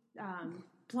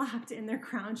blocked in their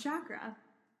crown chakra.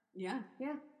 Yeah.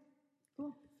 Yeah.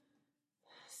 Cool.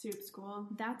 Soup's cool.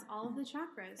 That's all of the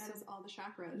chakras. That is all the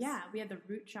chakras. Yeah. We have the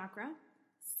root chakra,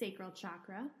 sacral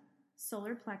chakra,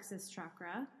 solar plexus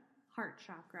chakra, heart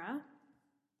chakra,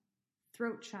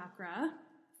 throat chakra,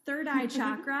 third eye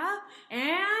chakra,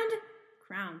 and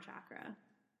crown chakra.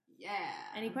 Yeah.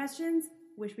 Any questions?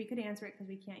 Wish we could answer it because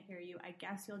we can't hear you. I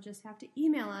guess you'll just have to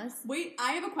email us. Wait,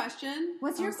 I have a question.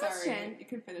 What's your question? Sorry. You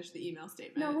can finish the email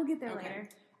statement. No, we'll get there later.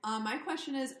 My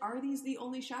question is, are these the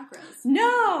only chakras?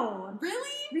 No!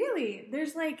 Really? Really.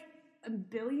 There's like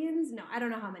billions? No, I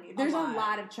don't know how many. There's a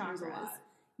lot of chakras. There's a lot.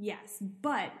 Yes,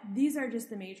 but these are just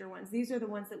the major ones. These are the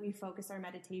ones that we focus our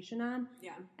meditation on.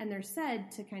 Yeah. And they're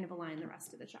said to kind of align the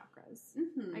rest of the chakras.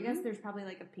 Mm-hmm. I guess there's probably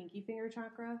like a pinky finger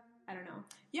chakra. I don't know.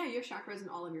 Yeah, you have chakras in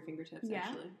all of your fingertips,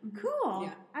 actually. Mm-hmm. Cool.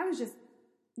 Yeah. I was just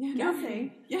guessing.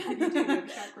 No. Yeah, you do have a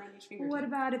chakra on each fingertip. What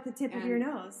about at the tip of your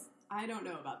nose? I don't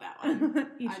know about that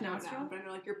one. Each nostril? But I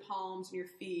know like your palms and your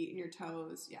feet and your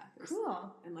toes. Yeah.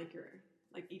 Cool. And like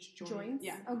each joint. Joints?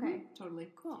 Yeah. Okay. Mm-hmm. Totally.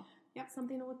 Cool. Yep.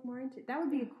 Something to look more into. That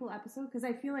would be a cool episode because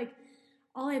I feel like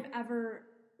all I've ever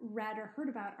read or heard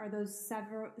about are those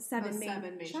seven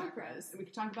main chakras. And we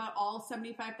could talk about all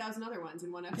 75,000 other ones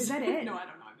in one episode. Is that it? No, I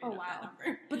don't know. I made up that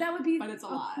number. But that would be it's a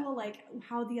lot. Cool, like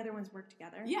how the other ones work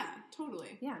together. Yeah,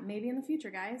 totally. Yeah, maybe in the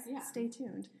future, guys. Yeah. Stay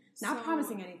tuned. Not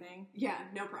promising anything. Yeah,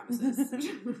 no promises.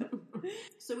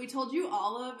 So we told you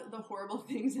all of the horrible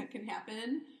things that can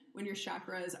happen when your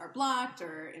chakras are blocked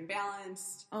or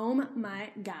imbalanced. Oh my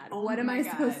God. What am I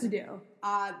supposed to do?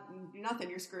 Nothing.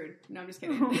 You're screwed. No, I'm just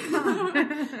kidding.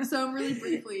 Oh, So I'm really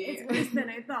briefly... It's worse than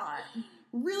I thought.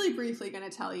 Really briefly going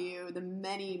to tell you the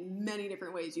many, many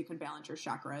different ways you can balance your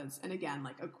chakras. And again,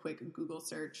 like a quick Google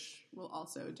search will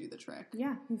also do the trick.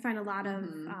 Yeah. You can find a lot of...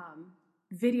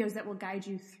 videos that will guide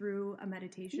you through a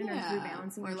meditation or through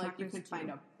balancing your chakras. Or like you can find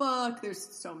a book. There's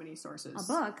so many sources. A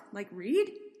book? Like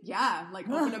read? Yeah, like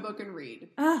open a book and read.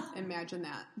 Imagine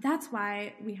that. That's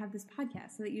why we have this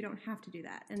podcast, so that you don't have to do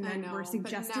that. And then we're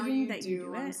suggesting that you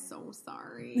do it. I'm so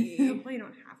sorry. Well, you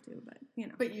don't have to, but you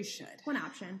know. But you should. One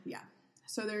option. Yeah.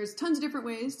 So there's tons of different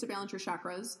ways to balance your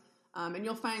chakras. And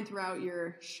you'll find throughout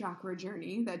your chakra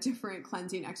journey that different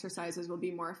cleansing exercises will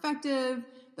be more effective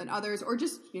than others, or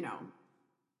just,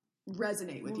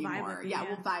 resonate with you more.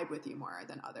 Will vibe with you more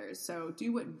than others. So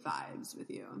do what vibes with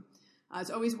you.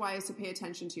 It's always wise to pay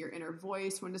attention to your inner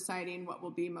voice when deciding what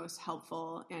will be most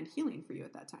helpful and healing for you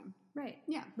at that time. Right.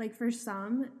 Yeah. Like for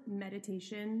some,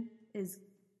 meditation is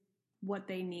what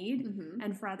they need. Mm-hmm.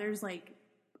 And for others, like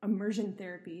immersion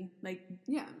therapy, like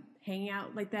Yeah. hanging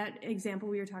out, like that example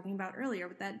we were talking about earlier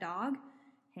with that dog,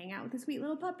 hang out with a sweet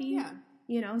little puppy. Yeah.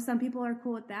 You know, some people are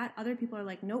cool with that. Other people are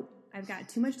like, nope, I've got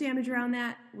too much damage around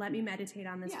that. Let me meditate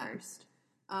on this first.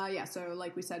 So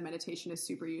like we said, meditation is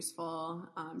super useful.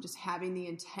 Just having the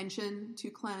intention to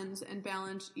cleanse and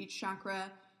balance each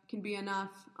chakra can be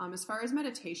enough. As far as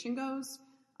meditation goes,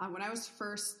 when I was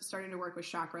first starting to work with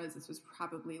chakras, this was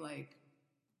probably like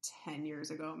 10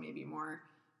 years ago, maybe more.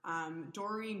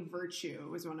 Doreen Virtue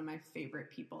was one of my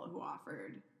favorite people who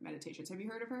offered meditations. Have you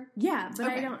heard of her? Yeah, but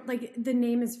I don't, like, the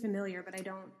name is familiar, but I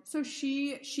don't. So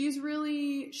she's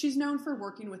known for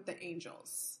working with the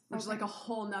angels, which is like a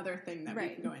whole nother thing that we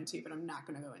can go into, but I'm not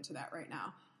going to go into that right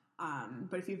now.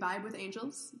 But if you vibe with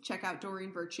angels, check out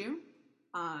Doreen Virtue.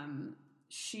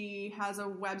 She has a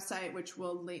website, which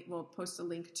we'll post a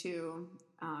link to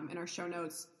in our show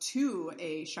notes, to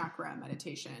a chakra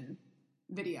meditation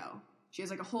video. She has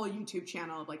like a whole YouTube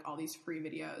channel of like all these free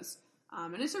videos.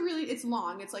 And it's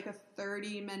long. It's like a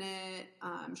 30-minute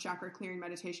chakra clearing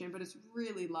meditation, but it's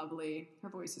really lovely. Her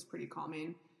voice is pretty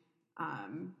calming.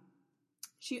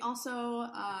 She also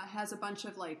has a bunch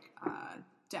of like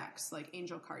decks, like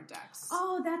angel card decks.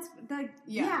 Oh, that's my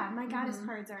goddess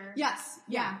cards are. Yes.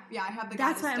 Yeah. I have the goddess deck.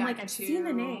 That's why I'm like, I've seen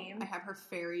the name. I have her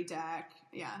fairy deck.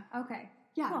 Yeah. Okay.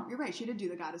 Yeah, cool. You're right. She did do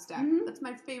the goddess deck. That's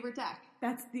my favorite deck.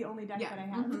 That's the only deck that I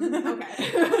have.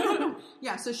 Okay.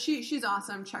 Yeah, so she's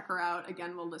awesome. Check her out.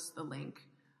 Again, we'll list the link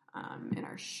in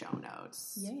our show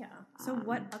notes. Yeah. So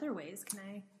what other ways can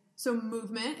I? So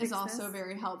movement is also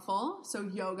very helpful. So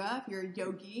yoga, if you're a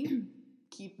yogi,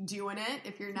 keep doing it.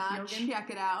 If you're not, check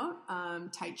it out. Tai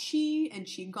Chi and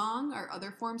Qigong are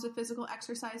other forms of physical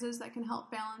exercises that can help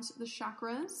balance the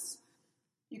chakras.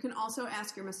 You can also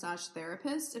ask your massage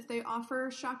therapist if they offer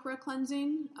chakra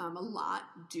cleansing. A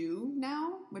lot do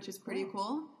now, which is pretty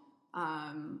cool.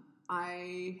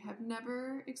 I have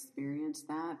never experienced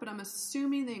that, but I'm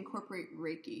assuming they incorporate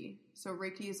Reiki. So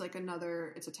Reiki is like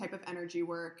it's a type of energy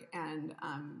work, and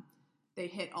they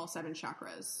hit all 7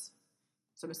 chakras.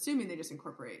 So I'm assuming they just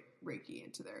incorporate Reiki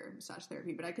into their massage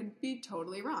therapy, but I could be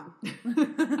totally wrong.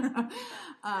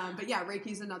 But yeah,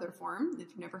 Reiki is another form.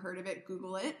 If you've never heard of it,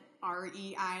 Google it.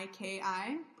 Reiki.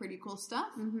 Pretty cool stuff.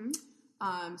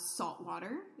 Salt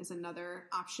water is another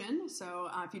option. So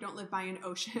if you don't live by an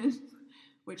ocean,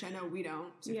 which I know we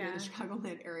don't. So if you're in the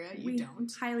Chicagoland area, you don't. We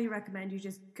highly recommend you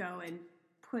just go and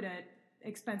put an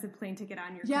expensive plane ticket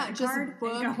on your credit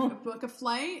card. Book a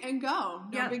flight and go.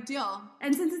 No big deal.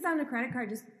 And since it's on the credit card,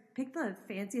 just pick the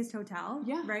fanciest hotel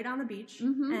right on the beach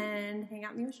and hang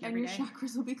out in the ocean every day. And your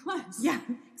chakras will be cleansed. Yeah,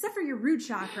 except for your root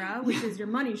chakra, which is your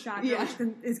money chakra, which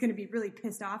is going to be really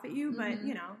pissed off at you, but,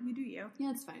 you do you.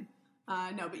 Yeah, it's fine.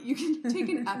 No, but you can take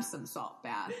an Epsom salt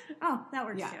bath. Oh, that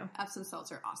works too. Epsom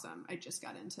salts are awesome. I just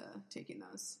got into taking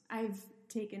those. I've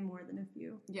taken more than a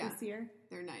few this year.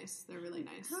 They're nice. They're really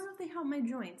nice. I don't know if they help my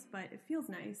joints, but it feels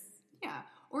nice. Yeah.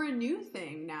 Or a new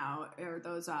thing now are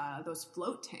those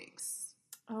float tanks.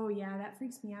 Oh, yeah, that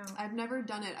freaks me out. I've never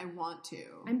done it. I want to.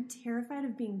 I'm terrified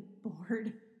of being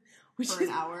bored. For an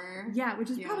hour? Yeah, which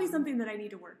is probably something that I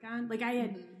need to work on. Like, I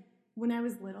had, when I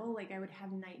was little, like, I would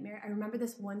have nightmare. I remember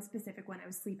this one specific one. I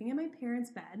was sleeping in my parents'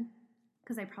 bed,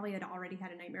 because I probably had already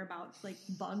had a nightmare about, like,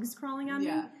 bugs crawling on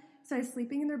me. So I was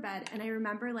sleeping in their bed, and I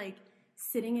remember, like,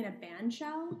 sitting in a band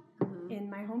shell in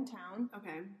my hometown.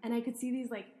 Okay. And I could see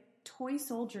these, like, toy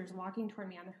soldiers walking toward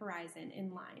me on the horizon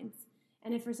in lines.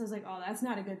 And at first I was like, oh, that's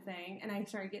not a good thing. And I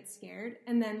started to get scared.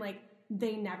 And then, like,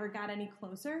 they never got any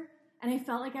closer. And I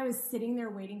felt like I was sitting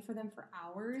there waiting for them for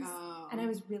hours. Oh. And I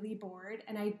was really bored.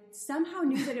 And I somehow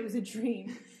knew that it was a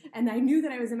dream. And I knew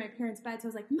that I was in my parents' bed. So I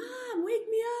was like, Mom, wake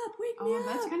me up, wake me up. Oh,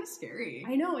 that's kind of scary.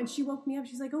 I know. And she woke me up.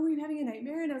 She's like, oh, were you having a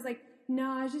nightmare? And I was like,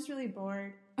 no, I was just really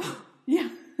bored. Yeah.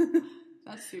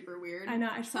 That's super weird. I know.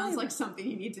 Sounds like something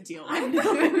you need to deal with. I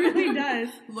know, it really does.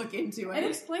 Look into it. It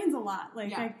explains a lot.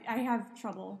 Like, I have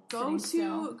trouble. Go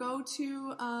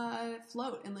to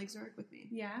float in Lake Zurich with me.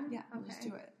 Yeah? Yeah. Okay. Let's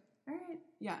do it. All right.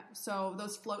 Yeah. So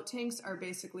those float tanks are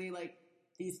basically like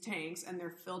these tanks, and they're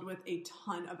filled with a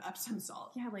ton of Epsom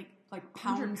salt. Yeah, like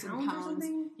pounds and pounds. Or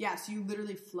something? Yeah, so you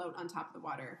literally float on top of the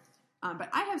water. But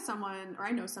I have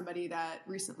I know somebody that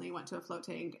recently went to a float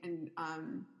tank, and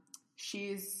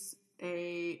she's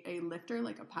a lifter,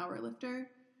 like a power lifter,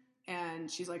 and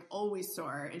she's like always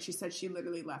sore, and she said she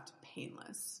literally left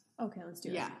painless. Okay, let's do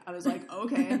it. Yeah, I was like,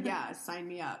 okay, yeah, sign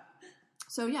me up.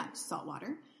 So yeah, salt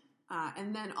water.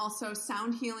 And then also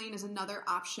sound healing is another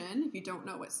option. If you don't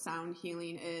know what sound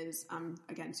healing is,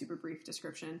 again, super brief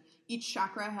description. Each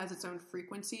chakra has its own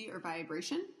frequency or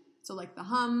vibration. So like the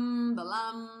hum, the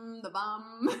lum, the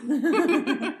bum.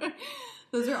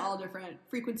 Those are all different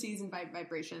frequencies and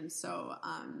vibrations. So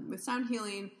with sound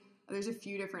healing, there's a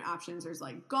few different options. There's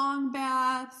like gong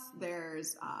baths.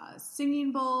 There's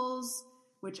singing bowls,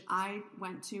 which I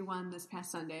went to one this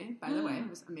past Sunday, by the way. It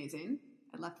was amazing.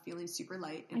 I left feeling super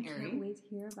light and airy. I can't wait to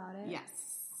hear about it. Yes.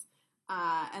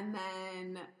 And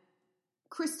then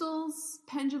crystals,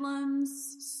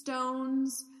 pendulums,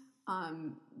 stones.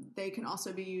 They can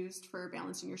also be used for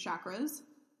balancing your chakras.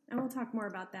 And we'll talk more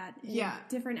about that in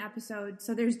different episodes.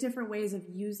 So there's different ways of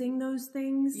using those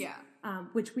things,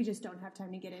 which we just don't have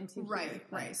time to get into.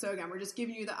 Right. So again, we're just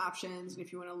giving you the options. And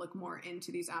if you want to look more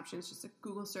into these options, just a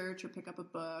Google search or pick up a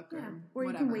book or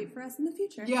you can wait for us in the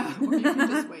future. Yeah, or you can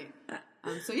just wait.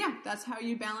 So that's how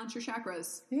you balance your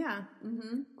chakras. Yeah.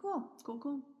 Mm-hmm. Cool.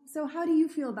 So how do you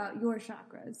feel about your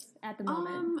chakras at the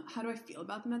moment? How do I feel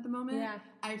about them at the moment? Yeah.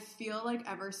 I feel like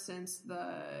ever since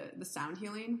the sound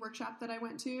healing workshop that I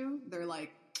went to, they're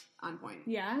like on point.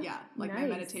 Yeah? Yeah. Like nice. My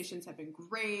meditations have been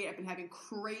great. I've been having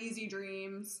crazy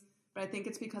dreams. But I think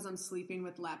it's because I'm sleeping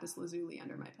with lapis lazuli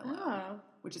under my pillow,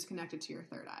 which is connected to your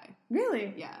third eye.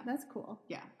 Really? Yeah. That's cool.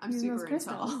 Yeah. I'm super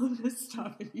into all of this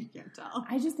stuff, if you can't tell.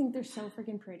 I just think they're so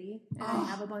freaking pretty. And I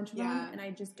have a bunch of them, and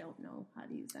I just don't know how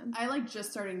to use them. I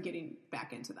just started getting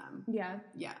back into them. Yeah.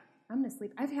 Yeah. I'm going to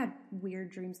sleep. I've had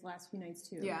weird dreams the last few nights,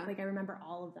 too. Yeah. Like, I remember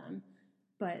all of them.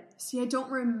 But see, I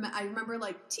don't remember. I remember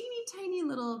like teeny tiny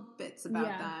little bits about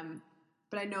them,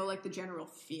 but I know like the general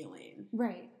feeling.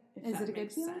 Right. Is it a good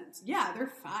feeling? Sense. Yeah,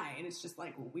 they're fine. It's just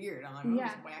like weird. I'm like,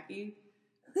 it's wacky.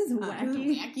 This is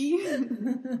wacky.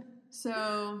 Wacky.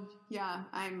 So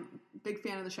I'm a big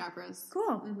fan of the chakras.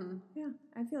 Cool. Mm-hmm. Yeah,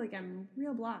 I feel like I'm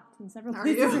real blocked in several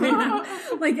places right now.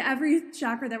 Like every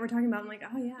chakra that we're talking about, I'm like,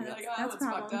 that's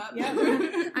problem. Fucked up. Yeah,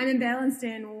 I'm imbalanced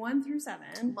in 1 through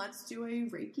 7. Let's do a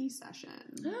Reiki session.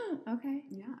 Okay.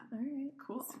 Yeah. All right.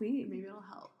 Cool. Sweet. Maybe it'll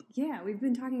help. Yeah, we've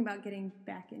been talking about getting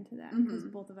back into that because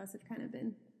both of us have kind of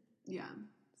been. Yeah.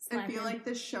 slacking. I feel like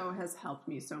this show has helped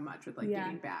me so much with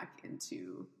getting back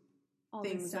into all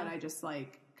things that I just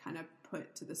kind of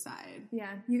put to the side.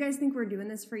 Yeah. You guys think we're doing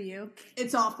this for you?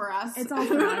 It's all for us. It's all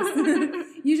for us.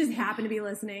 You just happen to be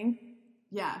listening.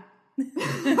 Yeah.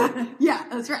 Yeah,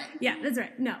 that's right. Yeah, that's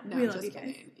right. No, we love just you guys.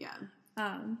 Kidding. Yeah.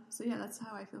 So that's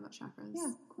how I feel about chakras.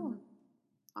 Yeah, cool.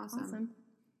 Awesome.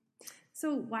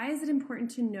 So why is it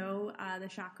important to know the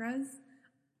chakras?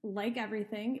 Like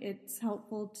everything, it's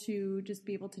helpful to just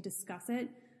be able to discuss it.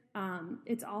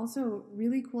 It's also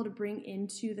really cool to bring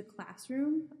into the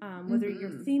classroom, whether you're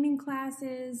theming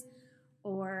classes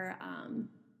or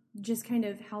just kind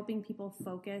of helping people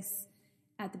focus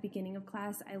at the beginning of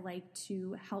class. I like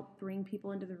to help bring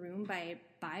people into the room by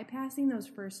bypassing those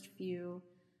first few.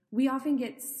 We often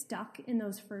get stuck in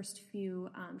those first few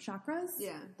chakras,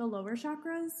 the lower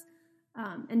chakras,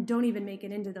 and don't even make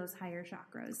it into those higher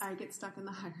chakras. I get stuck in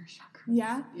the higher chakras.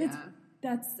 Yeah? Yeah.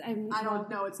 I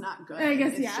don't know. It's not good. I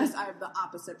guess, it's just I have the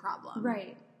opposite problem.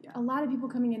 Right. Yeah. A lot of people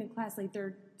coming into class, like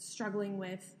they're struggling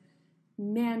with,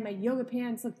 man, my yoga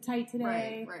pants look tight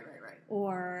today. Right.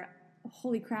 Or,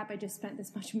 holy crap, I just spent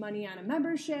this much money on a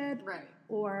membership. Right.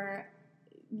 Or,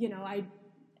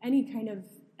 any kind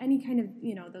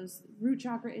of, those root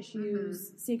chakra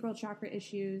issues, sacral chakra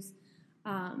issues.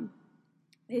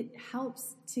 It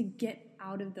helps to get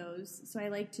out of those. So I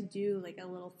like to do like a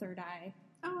little third eye.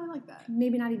 Oh, I like that.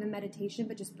 Maybe not even meditation,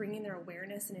 but just bringing their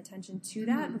awareness and attention to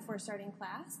that before starting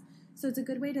class. So it's a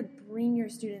good way to bring your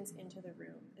students into the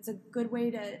room. It's a good way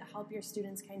to help your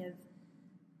students kind of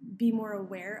be more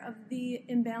aware of the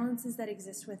imbalances that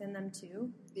exist within them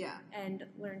too. Yeah. And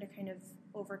learn to kind of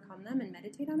overcome them and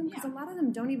meditate on them. Because a lot of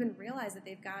them don't even realize that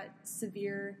they've got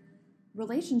severe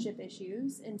relationship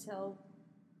issues until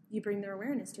you bring their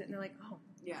awareness to it. And they're like, oh,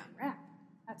 crap.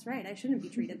 That's right. I shouldn't be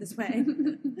treated this way.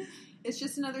 It's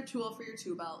just another tool for your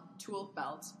tool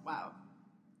belt. Wow.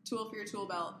 Tool for your tool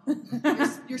belt.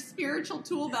 your spiritual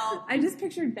tool belt. I just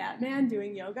pictured Batman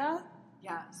doing yoga.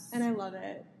 Yes. And I love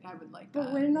it. I would like that.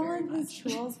 But when all of his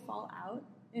tools fall out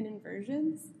in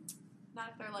inversions.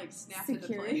 Not if they're like snapped into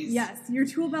place. Yes, your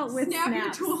tool belt with snaps. Snap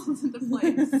your tools into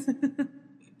place.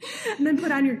 And then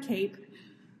put on your cape.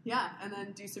 Yeah, and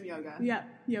then do some yoga. Yeah,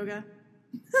 yoga.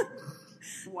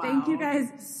 Wow. Thank you guys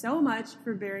so much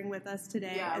for bearing with us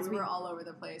today. Yeah, we were all over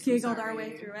the place. Giggled our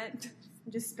way through it.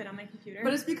 Just spit on my computer.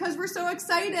 But it's because we're so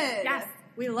excited. Yes,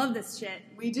 we love this shit.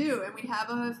 We do, and we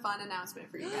have a fun announcement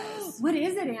for you guys. What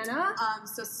is it, Anna?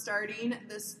 So starting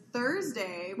this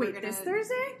Thursday, this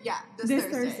Thursday? Yeah,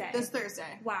 this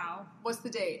Thursday. Wow. What's the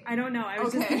date? I don't know. I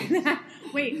was just thinking that.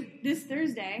 Wait, this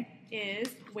Thursday is,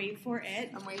 wait for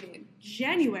it. I'm waiting.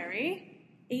 January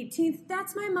 18th,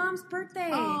 that's my mom's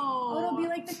birthday. Oh. It'll be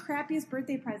like the crappiest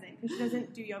birthday present because she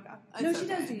doesn't do yoga. No, she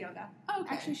does do yoga.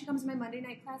 Okay. Actually, she comes to my Monday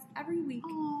night class every week.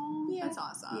 Oh, yeah. That's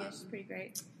awesome. Yeah, she's pretty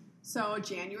great. So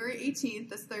January 18th,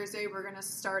 this Thursday, we're going to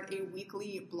start a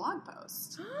weekly blog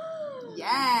post.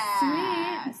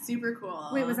 Yeah. Sweet. Super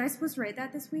cool. Wait, was I supposed to write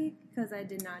that this week? Because I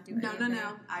did not do anything.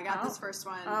 No. I got this first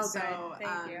one. Oh, so, good.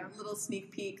 Thank you. Little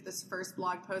sneak peek. This first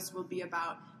blog post will be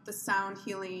about the sound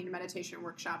healing meditation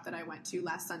workshop that I went to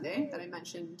last Sunday that I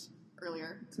mentioned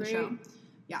earlier in the show.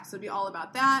 Yeah, so it'll be all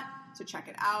about that. So check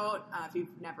it out. If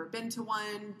you've never been to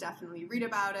one, definitely read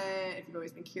about it. If you've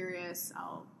always been curious,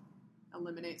 I'll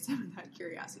eliminate some of that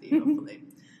curiosity, hopefully.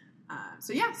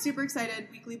 So yeah, super excited.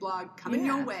 Weekly blog coming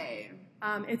your way.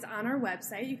 It's on our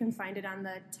website. You can find it on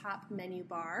the top menu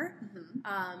bar.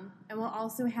 Mm-hmm. And we'll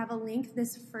also have a link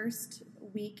this first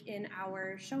week in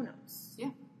our show notes.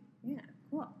 Yeah,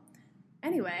 cool.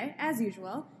 Anyway, as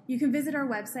usual, you can visit our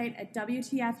website at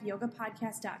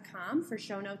WTFYogaPodcast.com for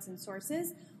show notes and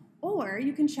sources, or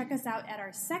you can check us out at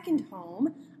our second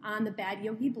home on the Bad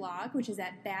Yogi blog, which is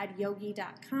at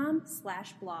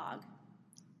badyogi.com/blog.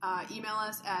 Email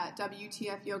us at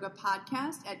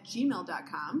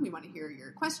WTFYogaPodcast@gmail.com. We want to hear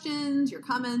your questions, your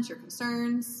comments, your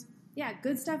concerns. Yeah,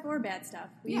 good stuff or bad stuff.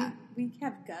 We have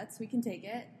guts. We can take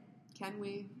it. Can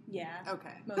we? Yeah.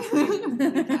 Okay. Mostly. We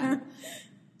can.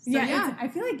 So, I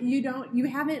feel like you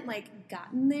haven't like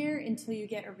gotten there until you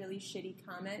get a really shitty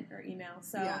comment or email.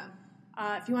 So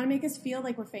if you want to make us feel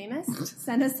like we're famous,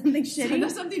 send us something shitty. Send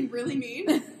us something really mean.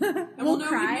 And we'll know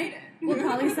cry. we made it. We'll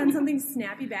probably send something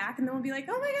snappy back, and then we'll be like,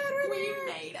 oh my God, we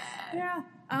made it. Yeah.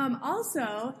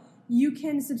 Also, you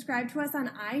can subscribe to us on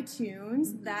iTunes.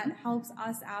 Mm-hmm. That helps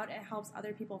us out. It helps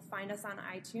other people find us on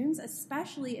iTunes,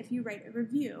 especially if you write a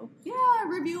review. Yeah,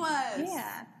 review us.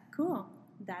 Yeah, cool.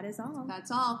 That is all. That's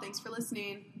all. Thanks for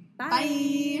listening. Bye.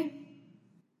 Bye.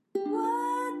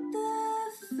 What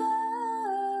the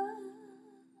fuck?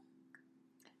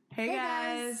 Hey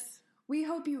guys. We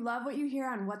hope you love what you hear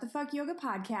on What the Fuck Yoga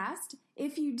Podcast.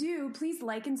 If you do, please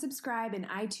like and subscribe in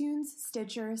iTunes,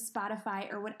 Stitcher,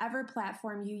 Spotify, or whatever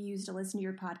platform you use to listen to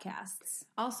your podcasts.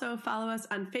 Also, follow us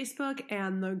on Facebook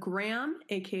and the Gram,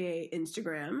 aka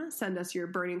Instagram. Send us your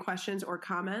burning questions or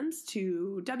comments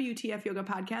to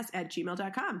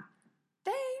WTFYogaPodcast@gmail.com.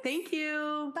 Thanks. Thank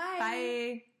you. Bye.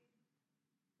 Bye.